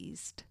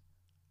diseased."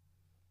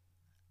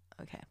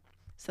 Okay,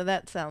 so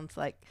that sounds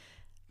like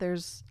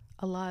there's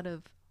a lot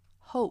of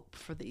hope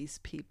for these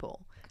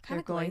people. Kind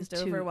of They're going glazed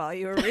to- over while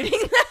you were reading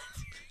that.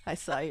 I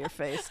saw your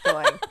face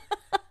going,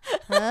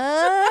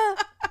 huh?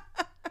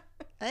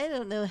 I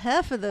don't know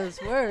half of those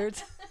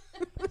words.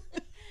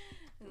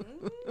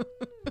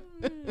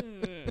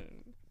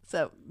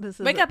 So this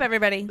is Wake up,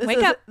 everybody. This Wake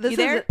is, up. This You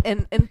there? is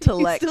an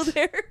intellect. You still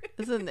there?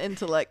 This is an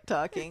intellect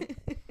talking.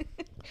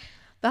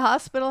 The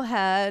hospital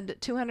had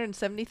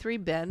 273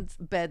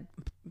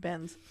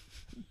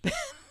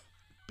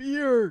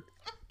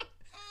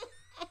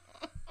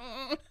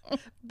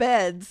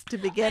 beds to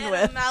begin I had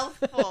with. a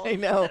mouthful. I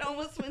know. It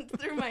almost went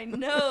through my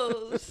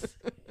nose.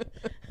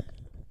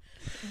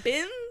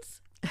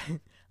 Bins?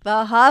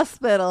 The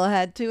hospital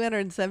had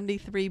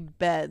 273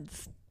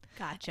 beds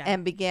Gotcha.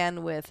 and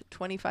began with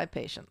 25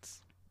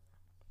 patients.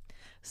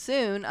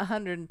 Soon,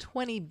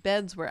 120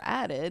 beds were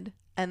added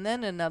and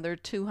then another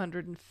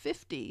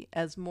 250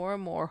 as more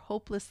and more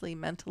hopelessly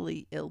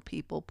mentally ill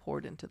people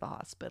poured into the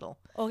hospital.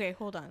 Okay,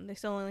 hold on. They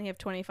still only have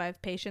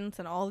 25 patients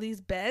and all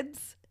these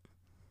beds?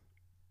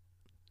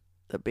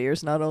 The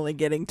beer's not only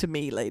getting to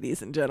me,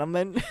 ladies and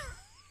gentlemen.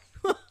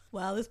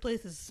 Wow, this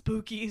place is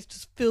spooky. It's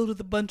just filled with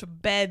a bunch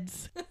of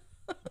beds.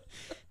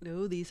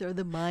 No, these are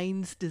the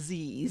minds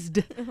diseased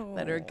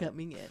that are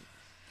coming in.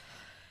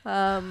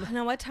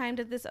 Now, what time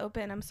did this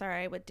open? I'm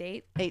sorry, what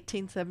date?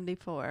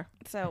 1874.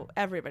 So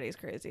everybody's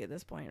crazy at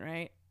this point,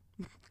 right?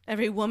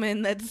 Every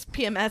woman that's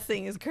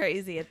PMSing is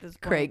crazy at this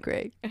point.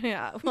 Cray.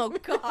 Yeah. Oh,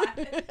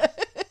 God.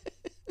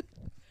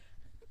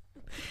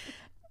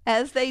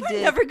 As they did,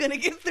 We're never going to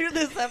get through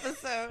this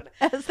episode.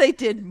 As they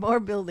did, more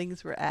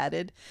buildings were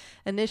added.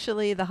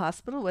 Initially, the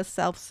hospital was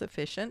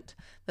self-sufficient.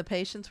 The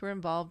patients were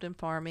involved in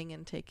farming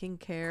and taking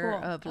care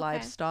of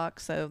livestock,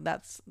 so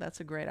that's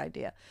a great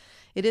idea.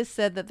 It is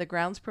said that the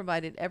grounds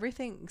provided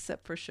everything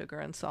except for sugar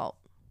and salt.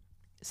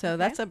 So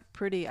that's a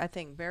pretty, I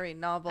think, very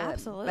novel.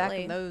 Absolutely. Back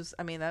in those,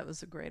 I mean, that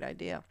was a great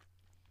idea.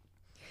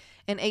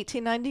 In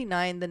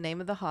 1899, the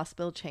name of the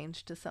hospital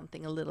changed to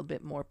something a little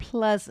bit more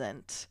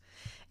pleasant.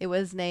 It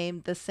was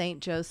named the St.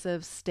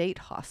 Joseph State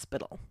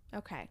Hospital.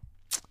 Okay.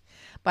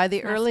 By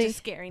the early a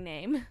scary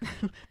name.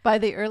 By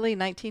the early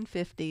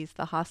 1950s,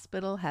 the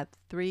hospital had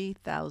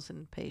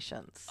 3,000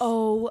 patients.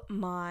 Oh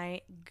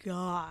my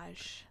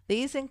gosh.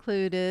 These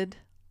included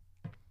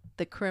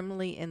the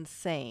criminally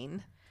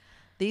insane.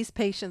 These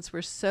patients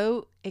were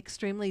so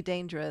extremely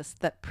dangerous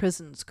that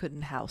prisons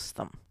couldn't house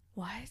them.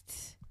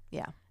 What?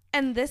 Yeah.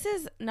 And this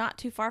is not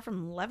too far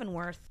from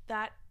Leavenworth.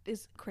 That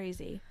is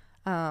crazy.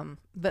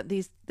 But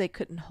they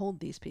couldn't hold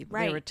these people.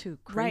 Right. They were too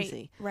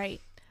crazy. Right.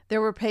 There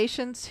were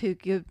patients who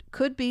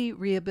could be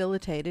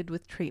rehabilitated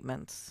with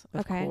treatments,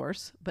 of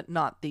course, but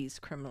not these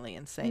criminally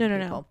insane people.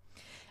 No.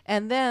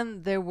 And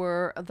then there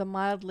were the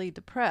mildly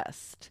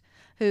depressed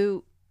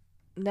who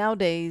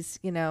nowadays,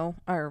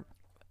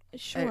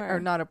 are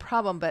not a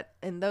problem. But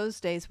in those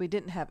days, we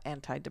didn't have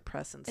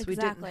antidepressants. Exactly. We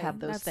didn't have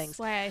those That's things. That's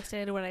why I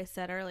stated what I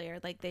said earlier.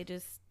 Like, they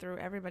just threw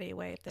everybody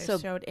away if they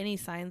showed any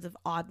signs of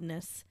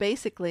oddness.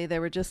 Basically, they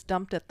were just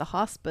dumped at the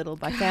hospital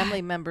by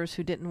family members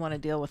who didn't want to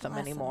deal with them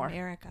anymore.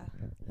 America.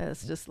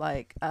 It's just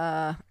like,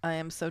 I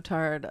am so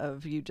tired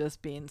of you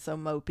just being so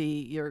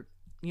mopey. You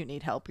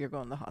need help. You're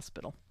going to the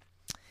hospital.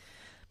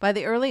 By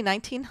the early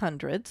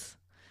 1900s,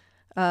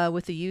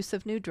 with the use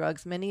of new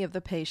drugs, many of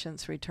the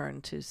patients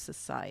returned to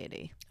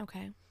society.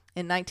 Okay.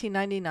 In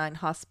 1999,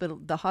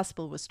 the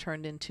hospital was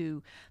turned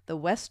into the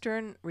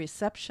Western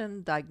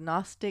Reception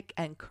Diagnostic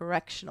and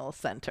Correctional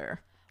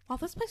Center. Well,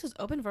 this place was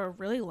open for a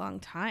really long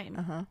time.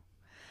 Uh-huh.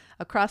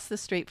 Across the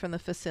street from the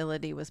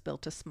facility was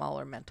built a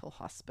smaller mental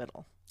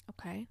hospital.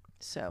 Okay.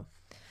 So,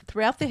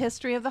 throughout the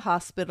history of the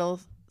hospital,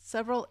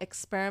 several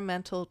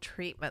experimental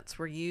treatments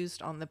were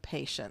used on the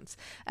patients,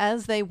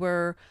 as they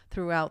were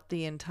throughout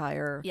the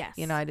entire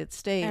United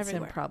States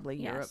Everywhere. and probably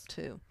Europe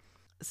too.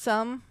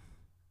 Some,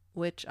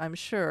 which I'm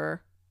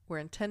sure were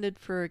intended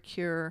for a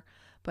cure,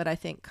 but I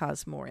think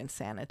caused more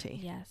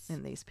insanity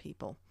in these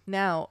people.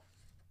 Now,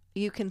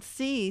 you can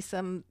see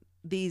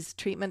these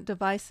treatment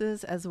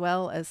devices as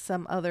well as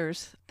some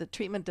others, the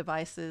treatment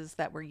devices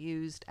that were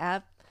used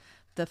at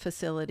the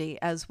facility,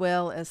 as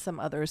well as some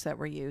others that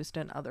were used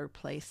in other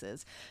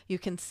places. You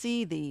can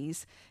see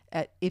these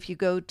if you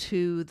go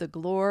to the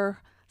Glore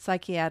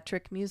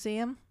Psychiatric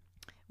Museum,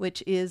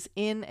 which is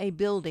in a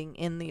building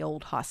in the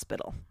old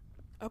hospital.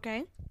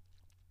 Okay.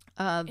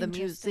 The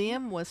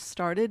museum was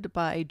started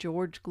by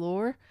George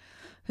Glore,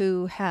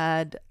 who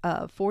had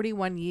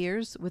 41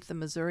 years with the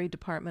Missouri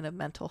Department of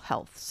Mental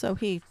Health. So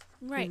he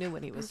knew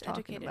what he was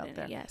talking about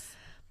there. Yes.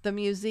 The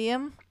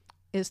museum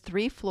is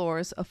 3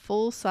 floors of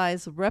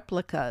full-size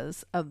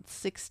replicas of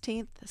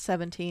 16th,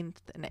 17th,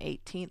 and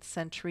 18th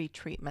century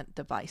treatment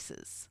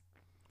devices.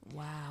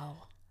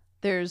 Wow.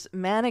 There's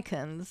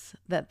mannequins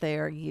that they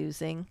are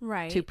using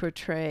to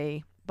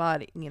portray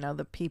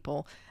the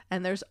people.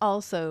 And there's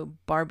also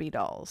Barbie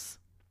dolls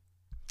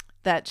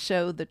that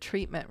show the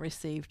treatment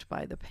received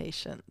by the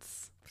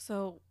patients.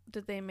 So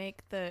did they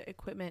make the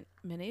equipment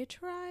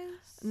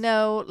miniaturized?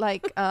 No,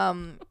 like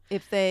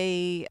if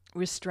they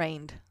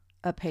restrained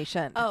a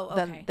patient,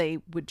 then they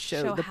would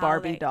show the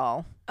Barbie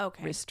doll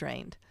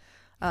restrained.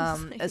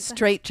 A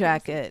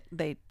straitjacket,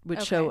 they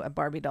would show a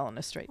Barbie doll in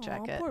a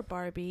straitjacket. Poor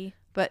Barbie.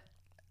 But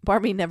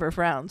Barbie never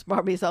frowns.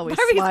 Barbie's always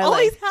Barbie's smiling.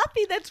 always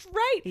happy. That's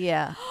right.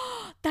 Yeah.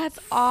 That's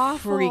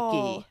awful.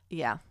 Freaky.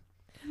 Yeah.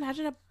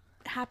 Imagine a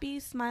happy,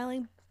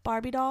 smiling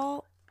Barbie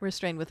doll.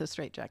 Restrained with a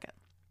straitjacket.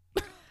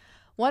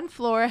 One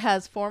floor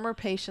has former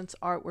patients'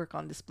 artwork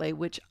on display,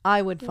 which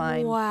I would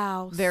find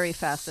very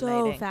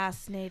fascinating. So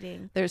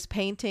fascinating. There's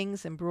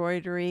paintings,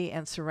 embroidery,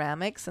 and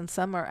ceramics, and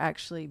some are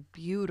actually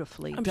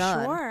beautifully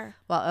done,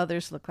 while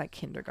others look like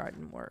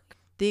kindergarten work.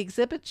 The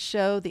exhibits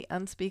show the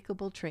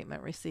unspeakable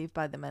treatment received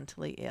by the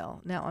mentally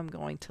ill. Now I'm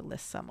going to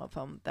list some of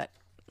them that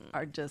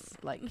are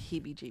just like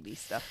heebie-jeebie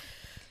stuff.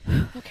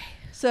 Okay.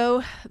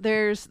 So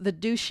there's the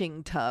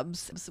douching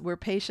tubs where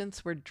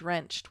patients were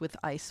drenched with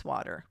ice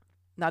water.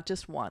 Not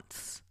just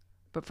once,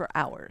 but for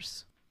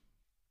hours.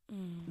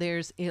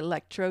 There's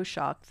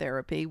electroshock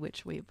therapy,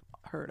 which we've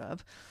heard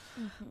of.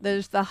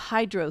 There's the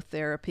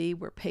hydrotherapy,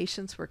 where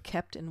patients were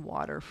kept in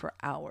water for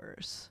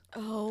hours.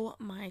 Oh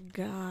my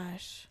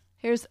gosh.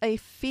 Here's a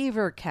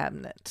fever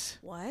cabinet.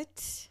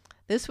 What?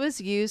 This was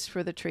used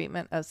for the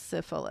treatment of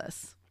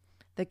syphilis.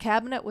 The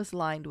cabinet was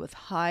lined with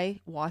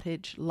high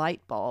wattage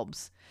light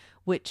bulbs,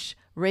 which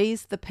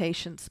raised the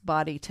patient's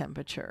body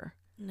temperature.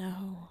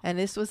 No. And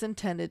this was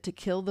intended to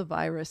kill the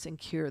virus and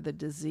cure the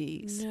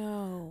disease.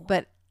 No.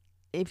 But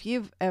if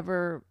you've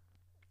ever,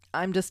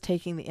 I'm just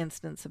taking the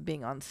instance of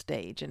being on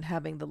stage and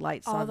having the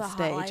lights All on the hot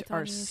stage lights are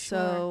on you,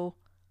 so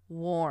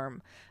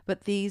warm.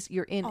 But these,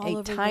 you're in All a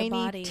over your tiny,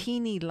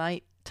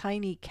 body.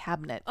 tiny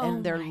cabinet, Oh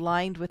and they're my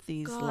lined with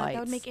these God, lights. that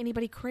would make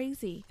anybody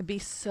crazy. It'd be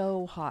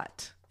so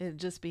hot. It'd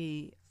just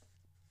be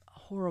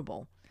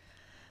horrible.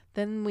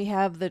 Then we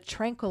have the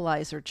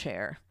tranquilizer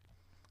chair,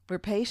 where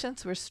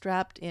patients were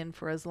strapped in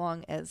for as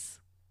long as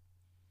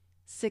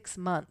 6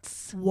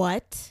 months.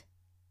 What?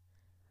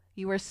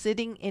 You were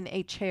sitting in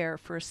a chair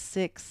for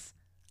 6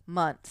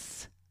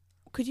 months.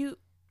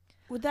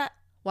 Would that,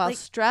 While like-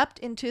 strapped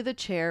into the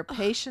chair,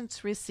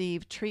 patients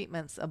received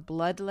treatments of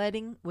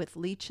bloodletting with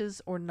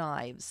leeches or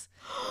knives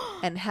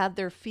and had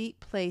their feet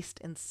placed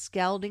in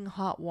scalding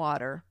hot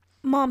water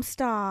Mom,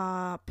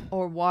 stop.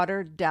 or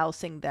water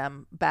dousing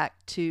them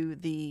back to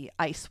the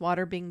ice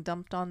water being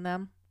dumped on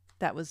them.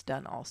 That was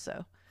done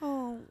also.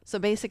 Oh. So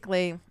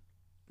basically,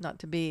 not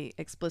to be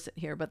explicit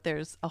here, but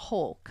there's a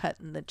hole cut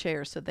in the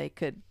chair so they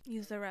could,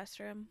 Use the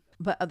restroom.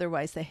 but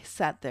otherwise they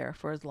sat there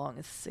for as long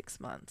as 6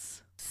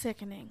 months.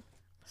 Sickening.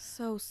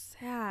 So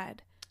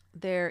sad.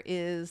 There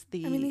is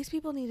the, I mean, these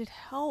people needed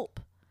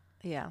help.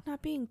 yeah.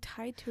 Not being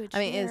tied to a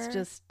chair. I mean, it's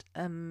just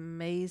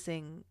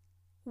amazing.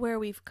 where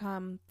we've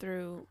come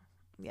through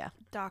Yeah.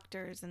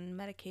 doctors and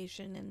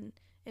medication, and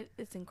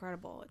it's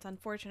incredible. It's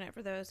unfortunate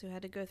for those who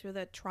had to go through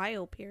the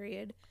trial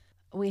period.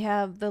 We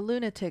have the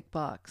lunatic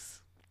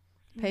box.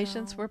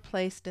 Patients No. were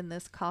placed in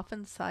this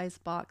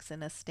coffin-sized box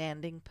in a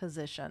standing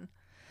position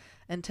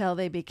until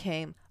they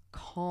became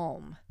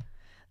calm.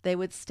 They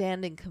would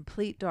stand in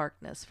complete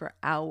darkness for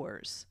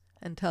hours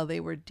until they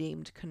were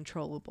deemed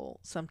controllable,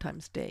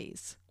 sometimes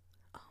days.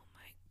 Oh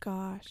my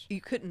gosh. You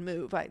couldn't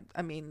move. I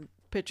mean,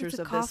 pictures It's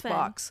a of this coffin.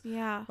 box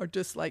Yeah. are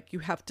just like you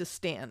have to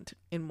stand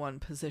in one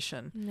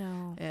position.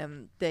 No.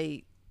 And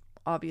they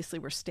obviously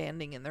were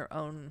standing in their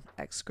own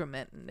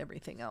excrement and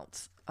everything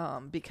else,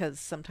 because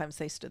sometimes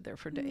they stood there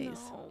for days.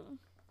 No.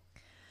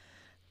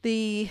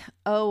 The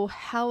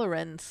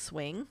O'Halloran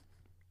swing.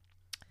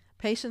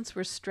 Patients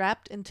were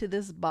strapped into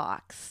this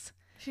box,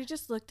 She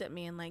just looked at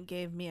me and like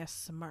gave me a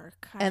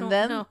smirk. I and don't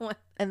then know what.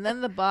 and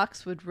then the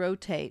box would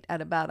rotate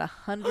at about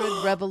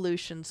 100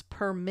 revolutions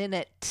per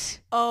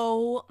minute.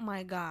 Oh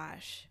my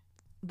gosh.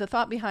 The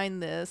thought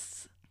behind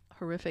this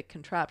horrific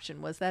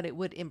contraption was that it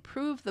would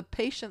improve the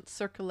patient's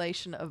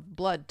circulation of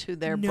blood to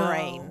their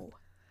brain.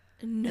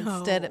 No.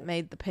 Instead, it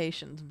made the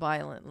patients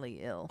violently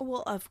ill.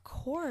 Well, of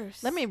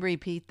course. Let me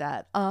repeat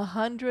that.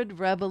 100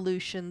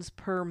 revolutions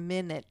per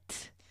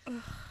minute.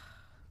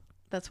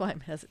 That's why I'm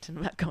hesitant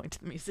about going to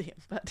the museum,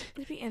 but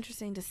It'd be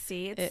interesting to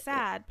see. It's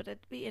sad, but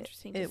it'd be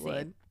interesting to see. it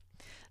would.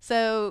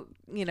 So,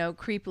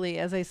 creepily,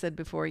 as I said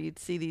before, you'd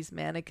see these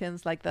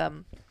mannequins, like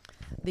the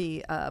box,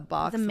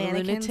 The the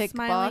mannequin lunatic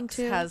smiling box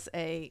too? has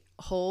a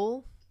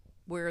hole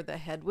where the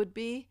head would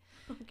be.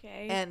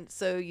 Okay. And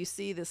so you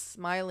see this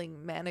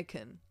smiling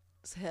mannequin's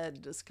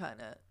head just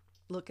kind of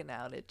looking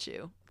out at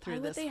you through Why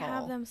would this they hole.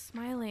 have them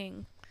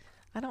smiling?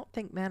 I don't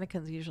think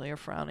mannequins usually are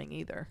frowning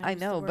either. I I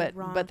used the know, word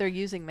wrong. but they're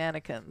using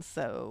mannequins,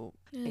 so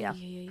yeah.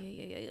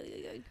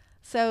 Yeah.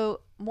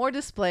 So more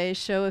displays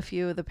show a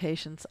few of the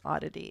patient's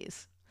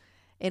oddities.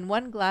 In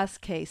one glass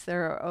case,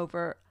 there are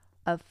over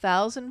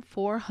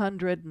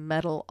 1,400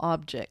 metal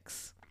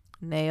objects: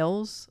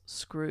 nails,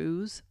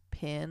 screws,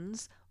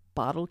 pins,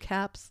 bottle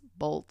caps,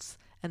 bolts,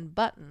 and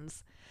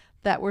buttons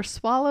that were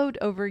swallowed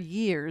over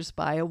years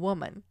by a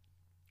woman.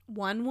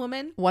 One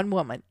woman? One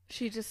woman.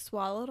 She just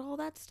swallowed all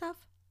that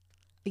stuff?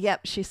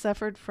 Yep, she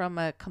suffered from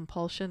a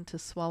compulsion to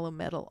swallow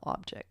metal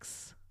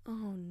objects.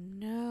 Oh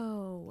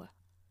no.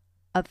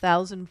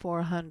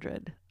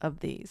 1,400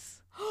 of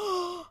these.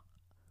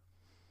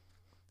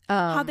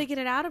 How'd they get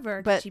it out of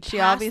her? but Did she she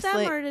pass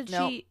obviously- them, or did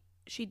no.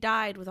 she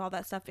died with all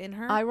that stuff in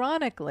her?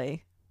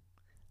 Ironically,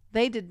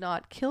 they did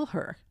not kill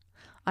her.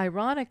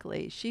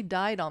 Ironically, she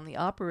died on the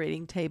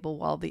operating table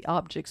while the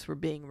objects were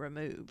being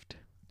removed.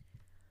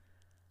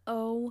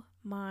 Oh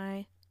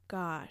my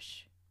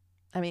gosh.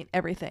 I mean,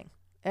 everything.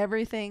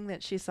 Everything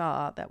that she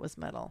saw that was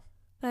metal.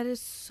 That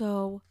is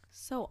so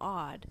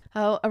odd.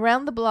 Oh,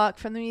 around the block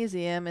from the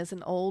museum is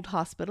an old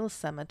hospital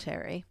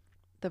cemetery.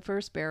 The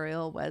first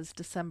burial was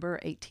December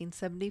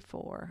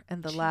 1874,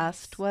 and the Jeez.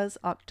 last was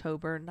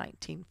October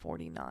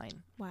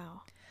 1949.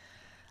 Wow.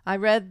 I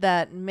read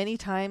that many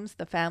times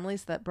the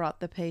families that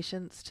brought the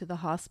patients to the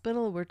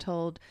hospital were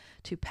told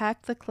to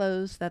pack the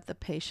clothes that the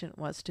patient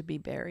was to be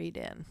buried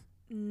in.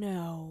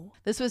 No.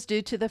 This was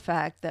due to the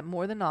fact that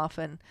more than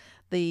often,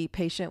 the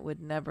patient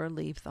would never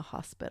leave the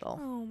hospital.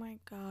 Oh my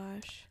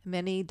gosh.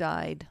 Many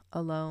died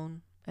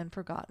alone and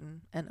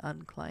forgotten and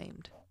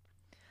unclaimed.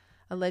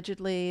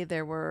 Allegedly,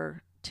 there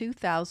were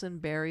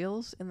 2,000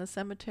 burials in the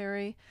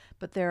cemetery,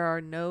 but there are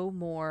no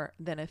more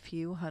than a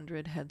few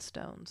hundred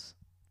headstones.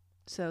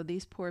 So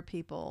these poor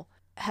people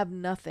have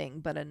nothing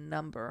but a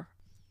number.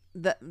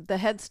 The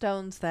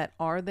headstones that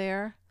are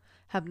there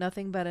have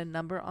nothing but a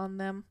number on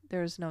them.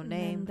 There's no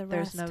name,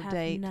 there's no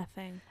date,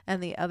 nothing.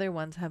 and the other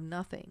ones have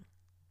nothing.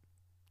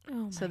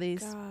 Oh my So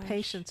these gosh.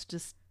 patients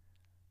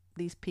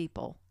these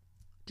people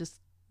just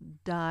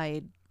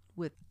died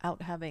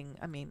without having,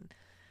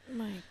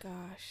 My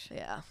gosh.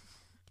 yeah.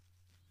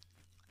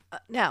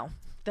 Now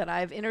that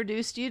I've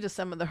introduced you to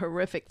some of the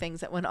horrific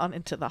things that went on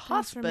into the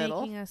Thanks for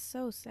hospital, making us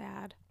so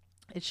sad.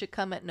 it should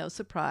come at no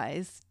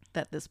surprise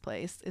that this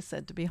place is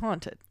said to be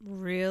haunted.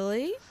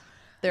 Really?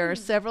 There are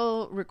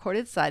several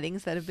recorded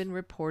sightings that have been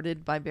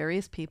reported by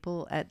various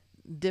people at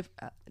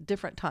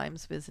different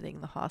times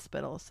visiting the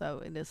hospital,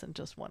 so it isn't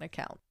just one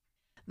account.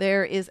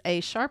 There is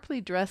a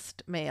sharply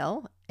dressed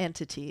male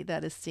entity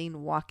that is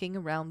seen walking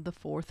around the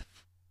third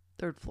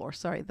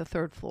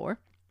floor.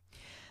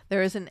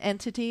 There is an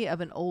entity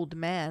of an old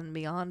man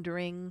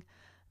meandering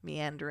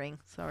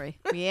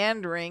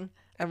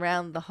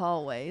around the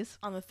hallways.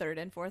 On the 3rd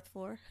and 4th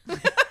floor.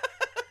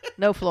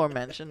 No floor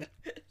mentioned.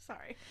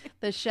 Sorry.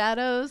 The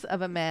shadows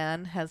of a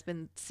man has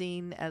been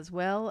seen, as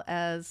well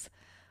as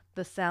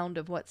the sound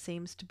of what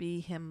seems to be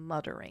him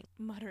muttering.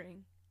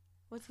 Muttering.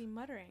 What's he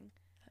muttering?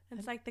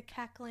 It's like the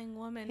cackling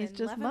woman. He's in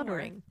just Leavenworth.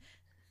 muttering.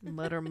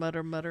 Mutter,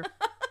 mutter, mutter.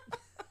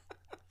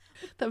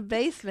 The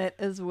basement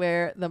is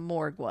where the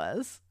morgue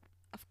was.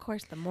 Of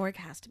course, the morgue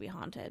has to be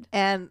haunted.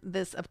 And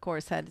this, of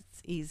course, had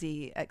its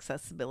easy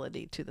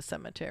accessibility to the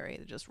cemetery.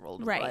 It just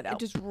rolled right out. It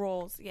just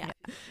rolls. Yeah.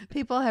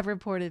 People have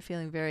reported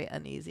feeling very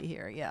uneasy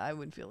here. Yeah, I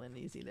would feel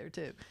uneasy there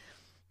too.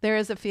 There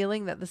is a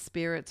feeling that the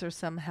spirits are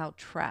somehow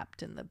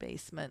trapped in the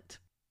basement.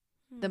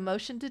 The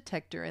motion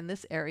detector in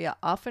this area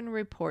often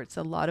reports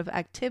a lot of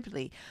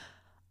activity,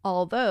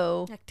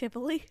 although...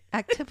 Actively.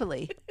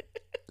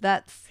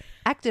 That's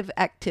active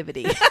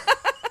activity.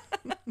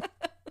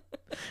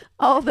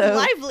 Although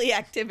lively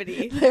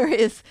activity. There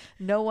is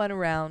no one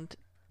around,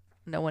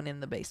 no one in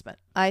the basement.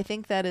 I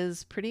think that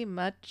is pretty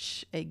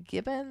much a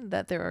given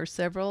that there are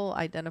several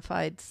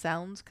identified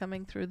sounds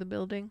coming through the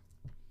building.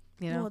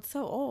 You know? Well, it's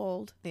so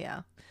old.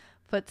 Yeah.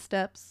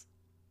 Footsteps,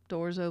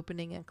 doors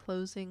opening and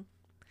closing.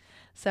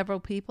 Several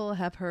people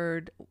have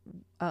heard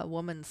a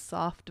woman's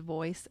soft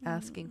voice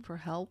asking for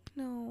help.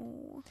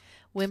 No.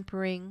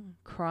 Whimpering,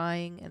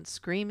 crying, and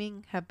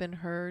screaming have been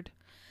heard.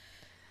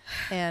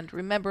 And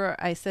remember,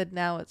 I said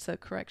now it's a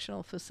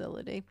correctional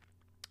facility.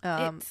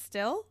 It's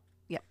still?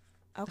 Yep.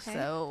 Okay.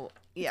 So,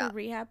 yeah. It's a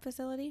rehab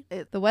facility?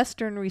 The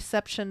Western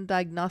Reception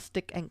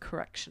Diagnostic and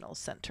Correctional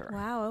Center.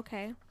 Wow,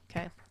 okay.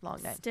 Okay,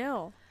 long name.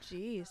 Still.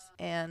 Jeez.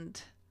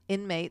 And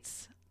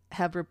inmates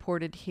have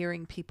reported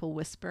hearing people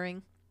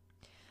whispering.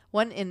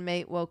 One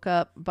inmate woke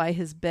up by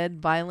his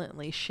bed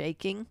violently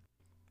shaking,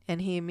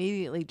 and he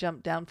immediately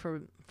jumped down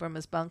from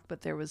his bunk,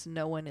 but there was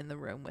no one in the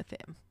room with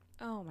him.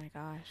 Oh my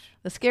gosh.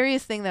 The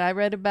scariest thing that I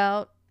read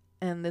about,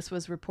 and this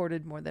was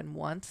reported more than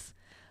once,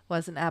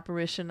 was an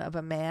apparition of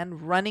a man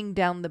running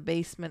down the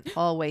basement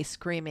hallway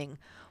screaming,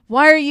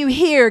 "Why are you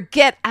here?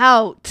 Get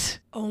out!"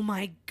 Oh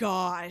my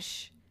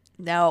gosh.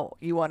 No,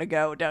 you want to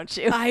go, don't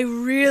you? I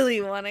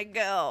really want to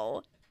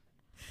go.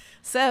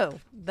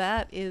 So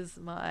that is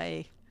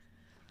my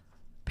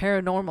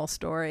paranormal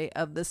story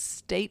of the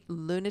State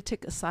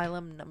Lunatic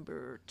Asylum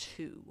number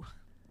 2.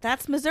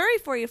 That's Missouri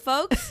for you,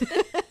 folks.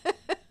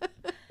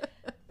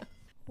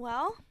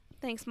 Well,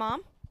 thanks,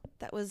 Mom.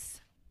 That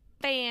was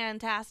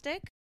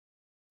fantastic.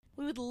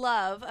 We would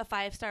love a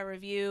 5-star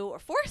review or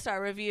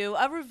 4-star review.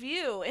 A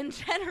review in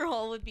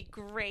general would be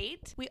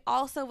great. We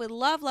also would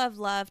love, love,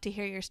 love to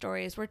hear your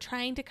stories. We're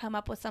trying to come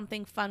up with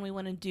something fun we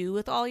want to do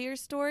with all your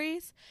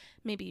stories.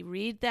 Maybe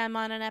read them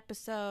on an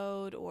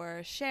episode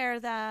or share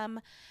them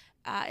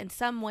in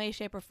some way,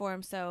 shape, or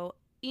form. So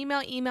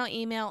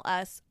email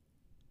us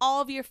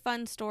all of your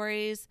fun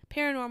stories,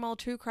 paranormal,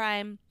 true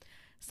crime,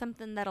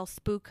 something that'll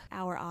spook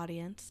our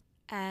audience.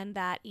 And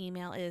that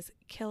email is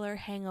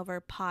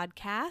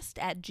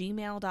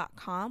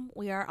killerhangoverpodcast@gmail.com.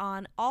 We are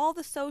on all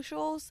the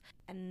socials.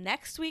 And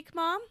next week,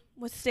 Mom,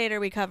 what state are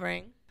we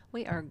covering?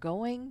 We are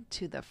going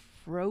to the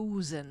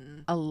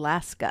frozen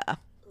Alaska.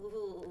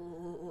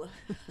 Ooh.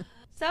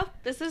 So,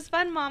 this is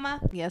fun, Mama.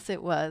 Yes,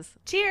 it was.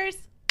 Cheers.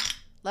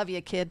 Love you,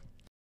 kid.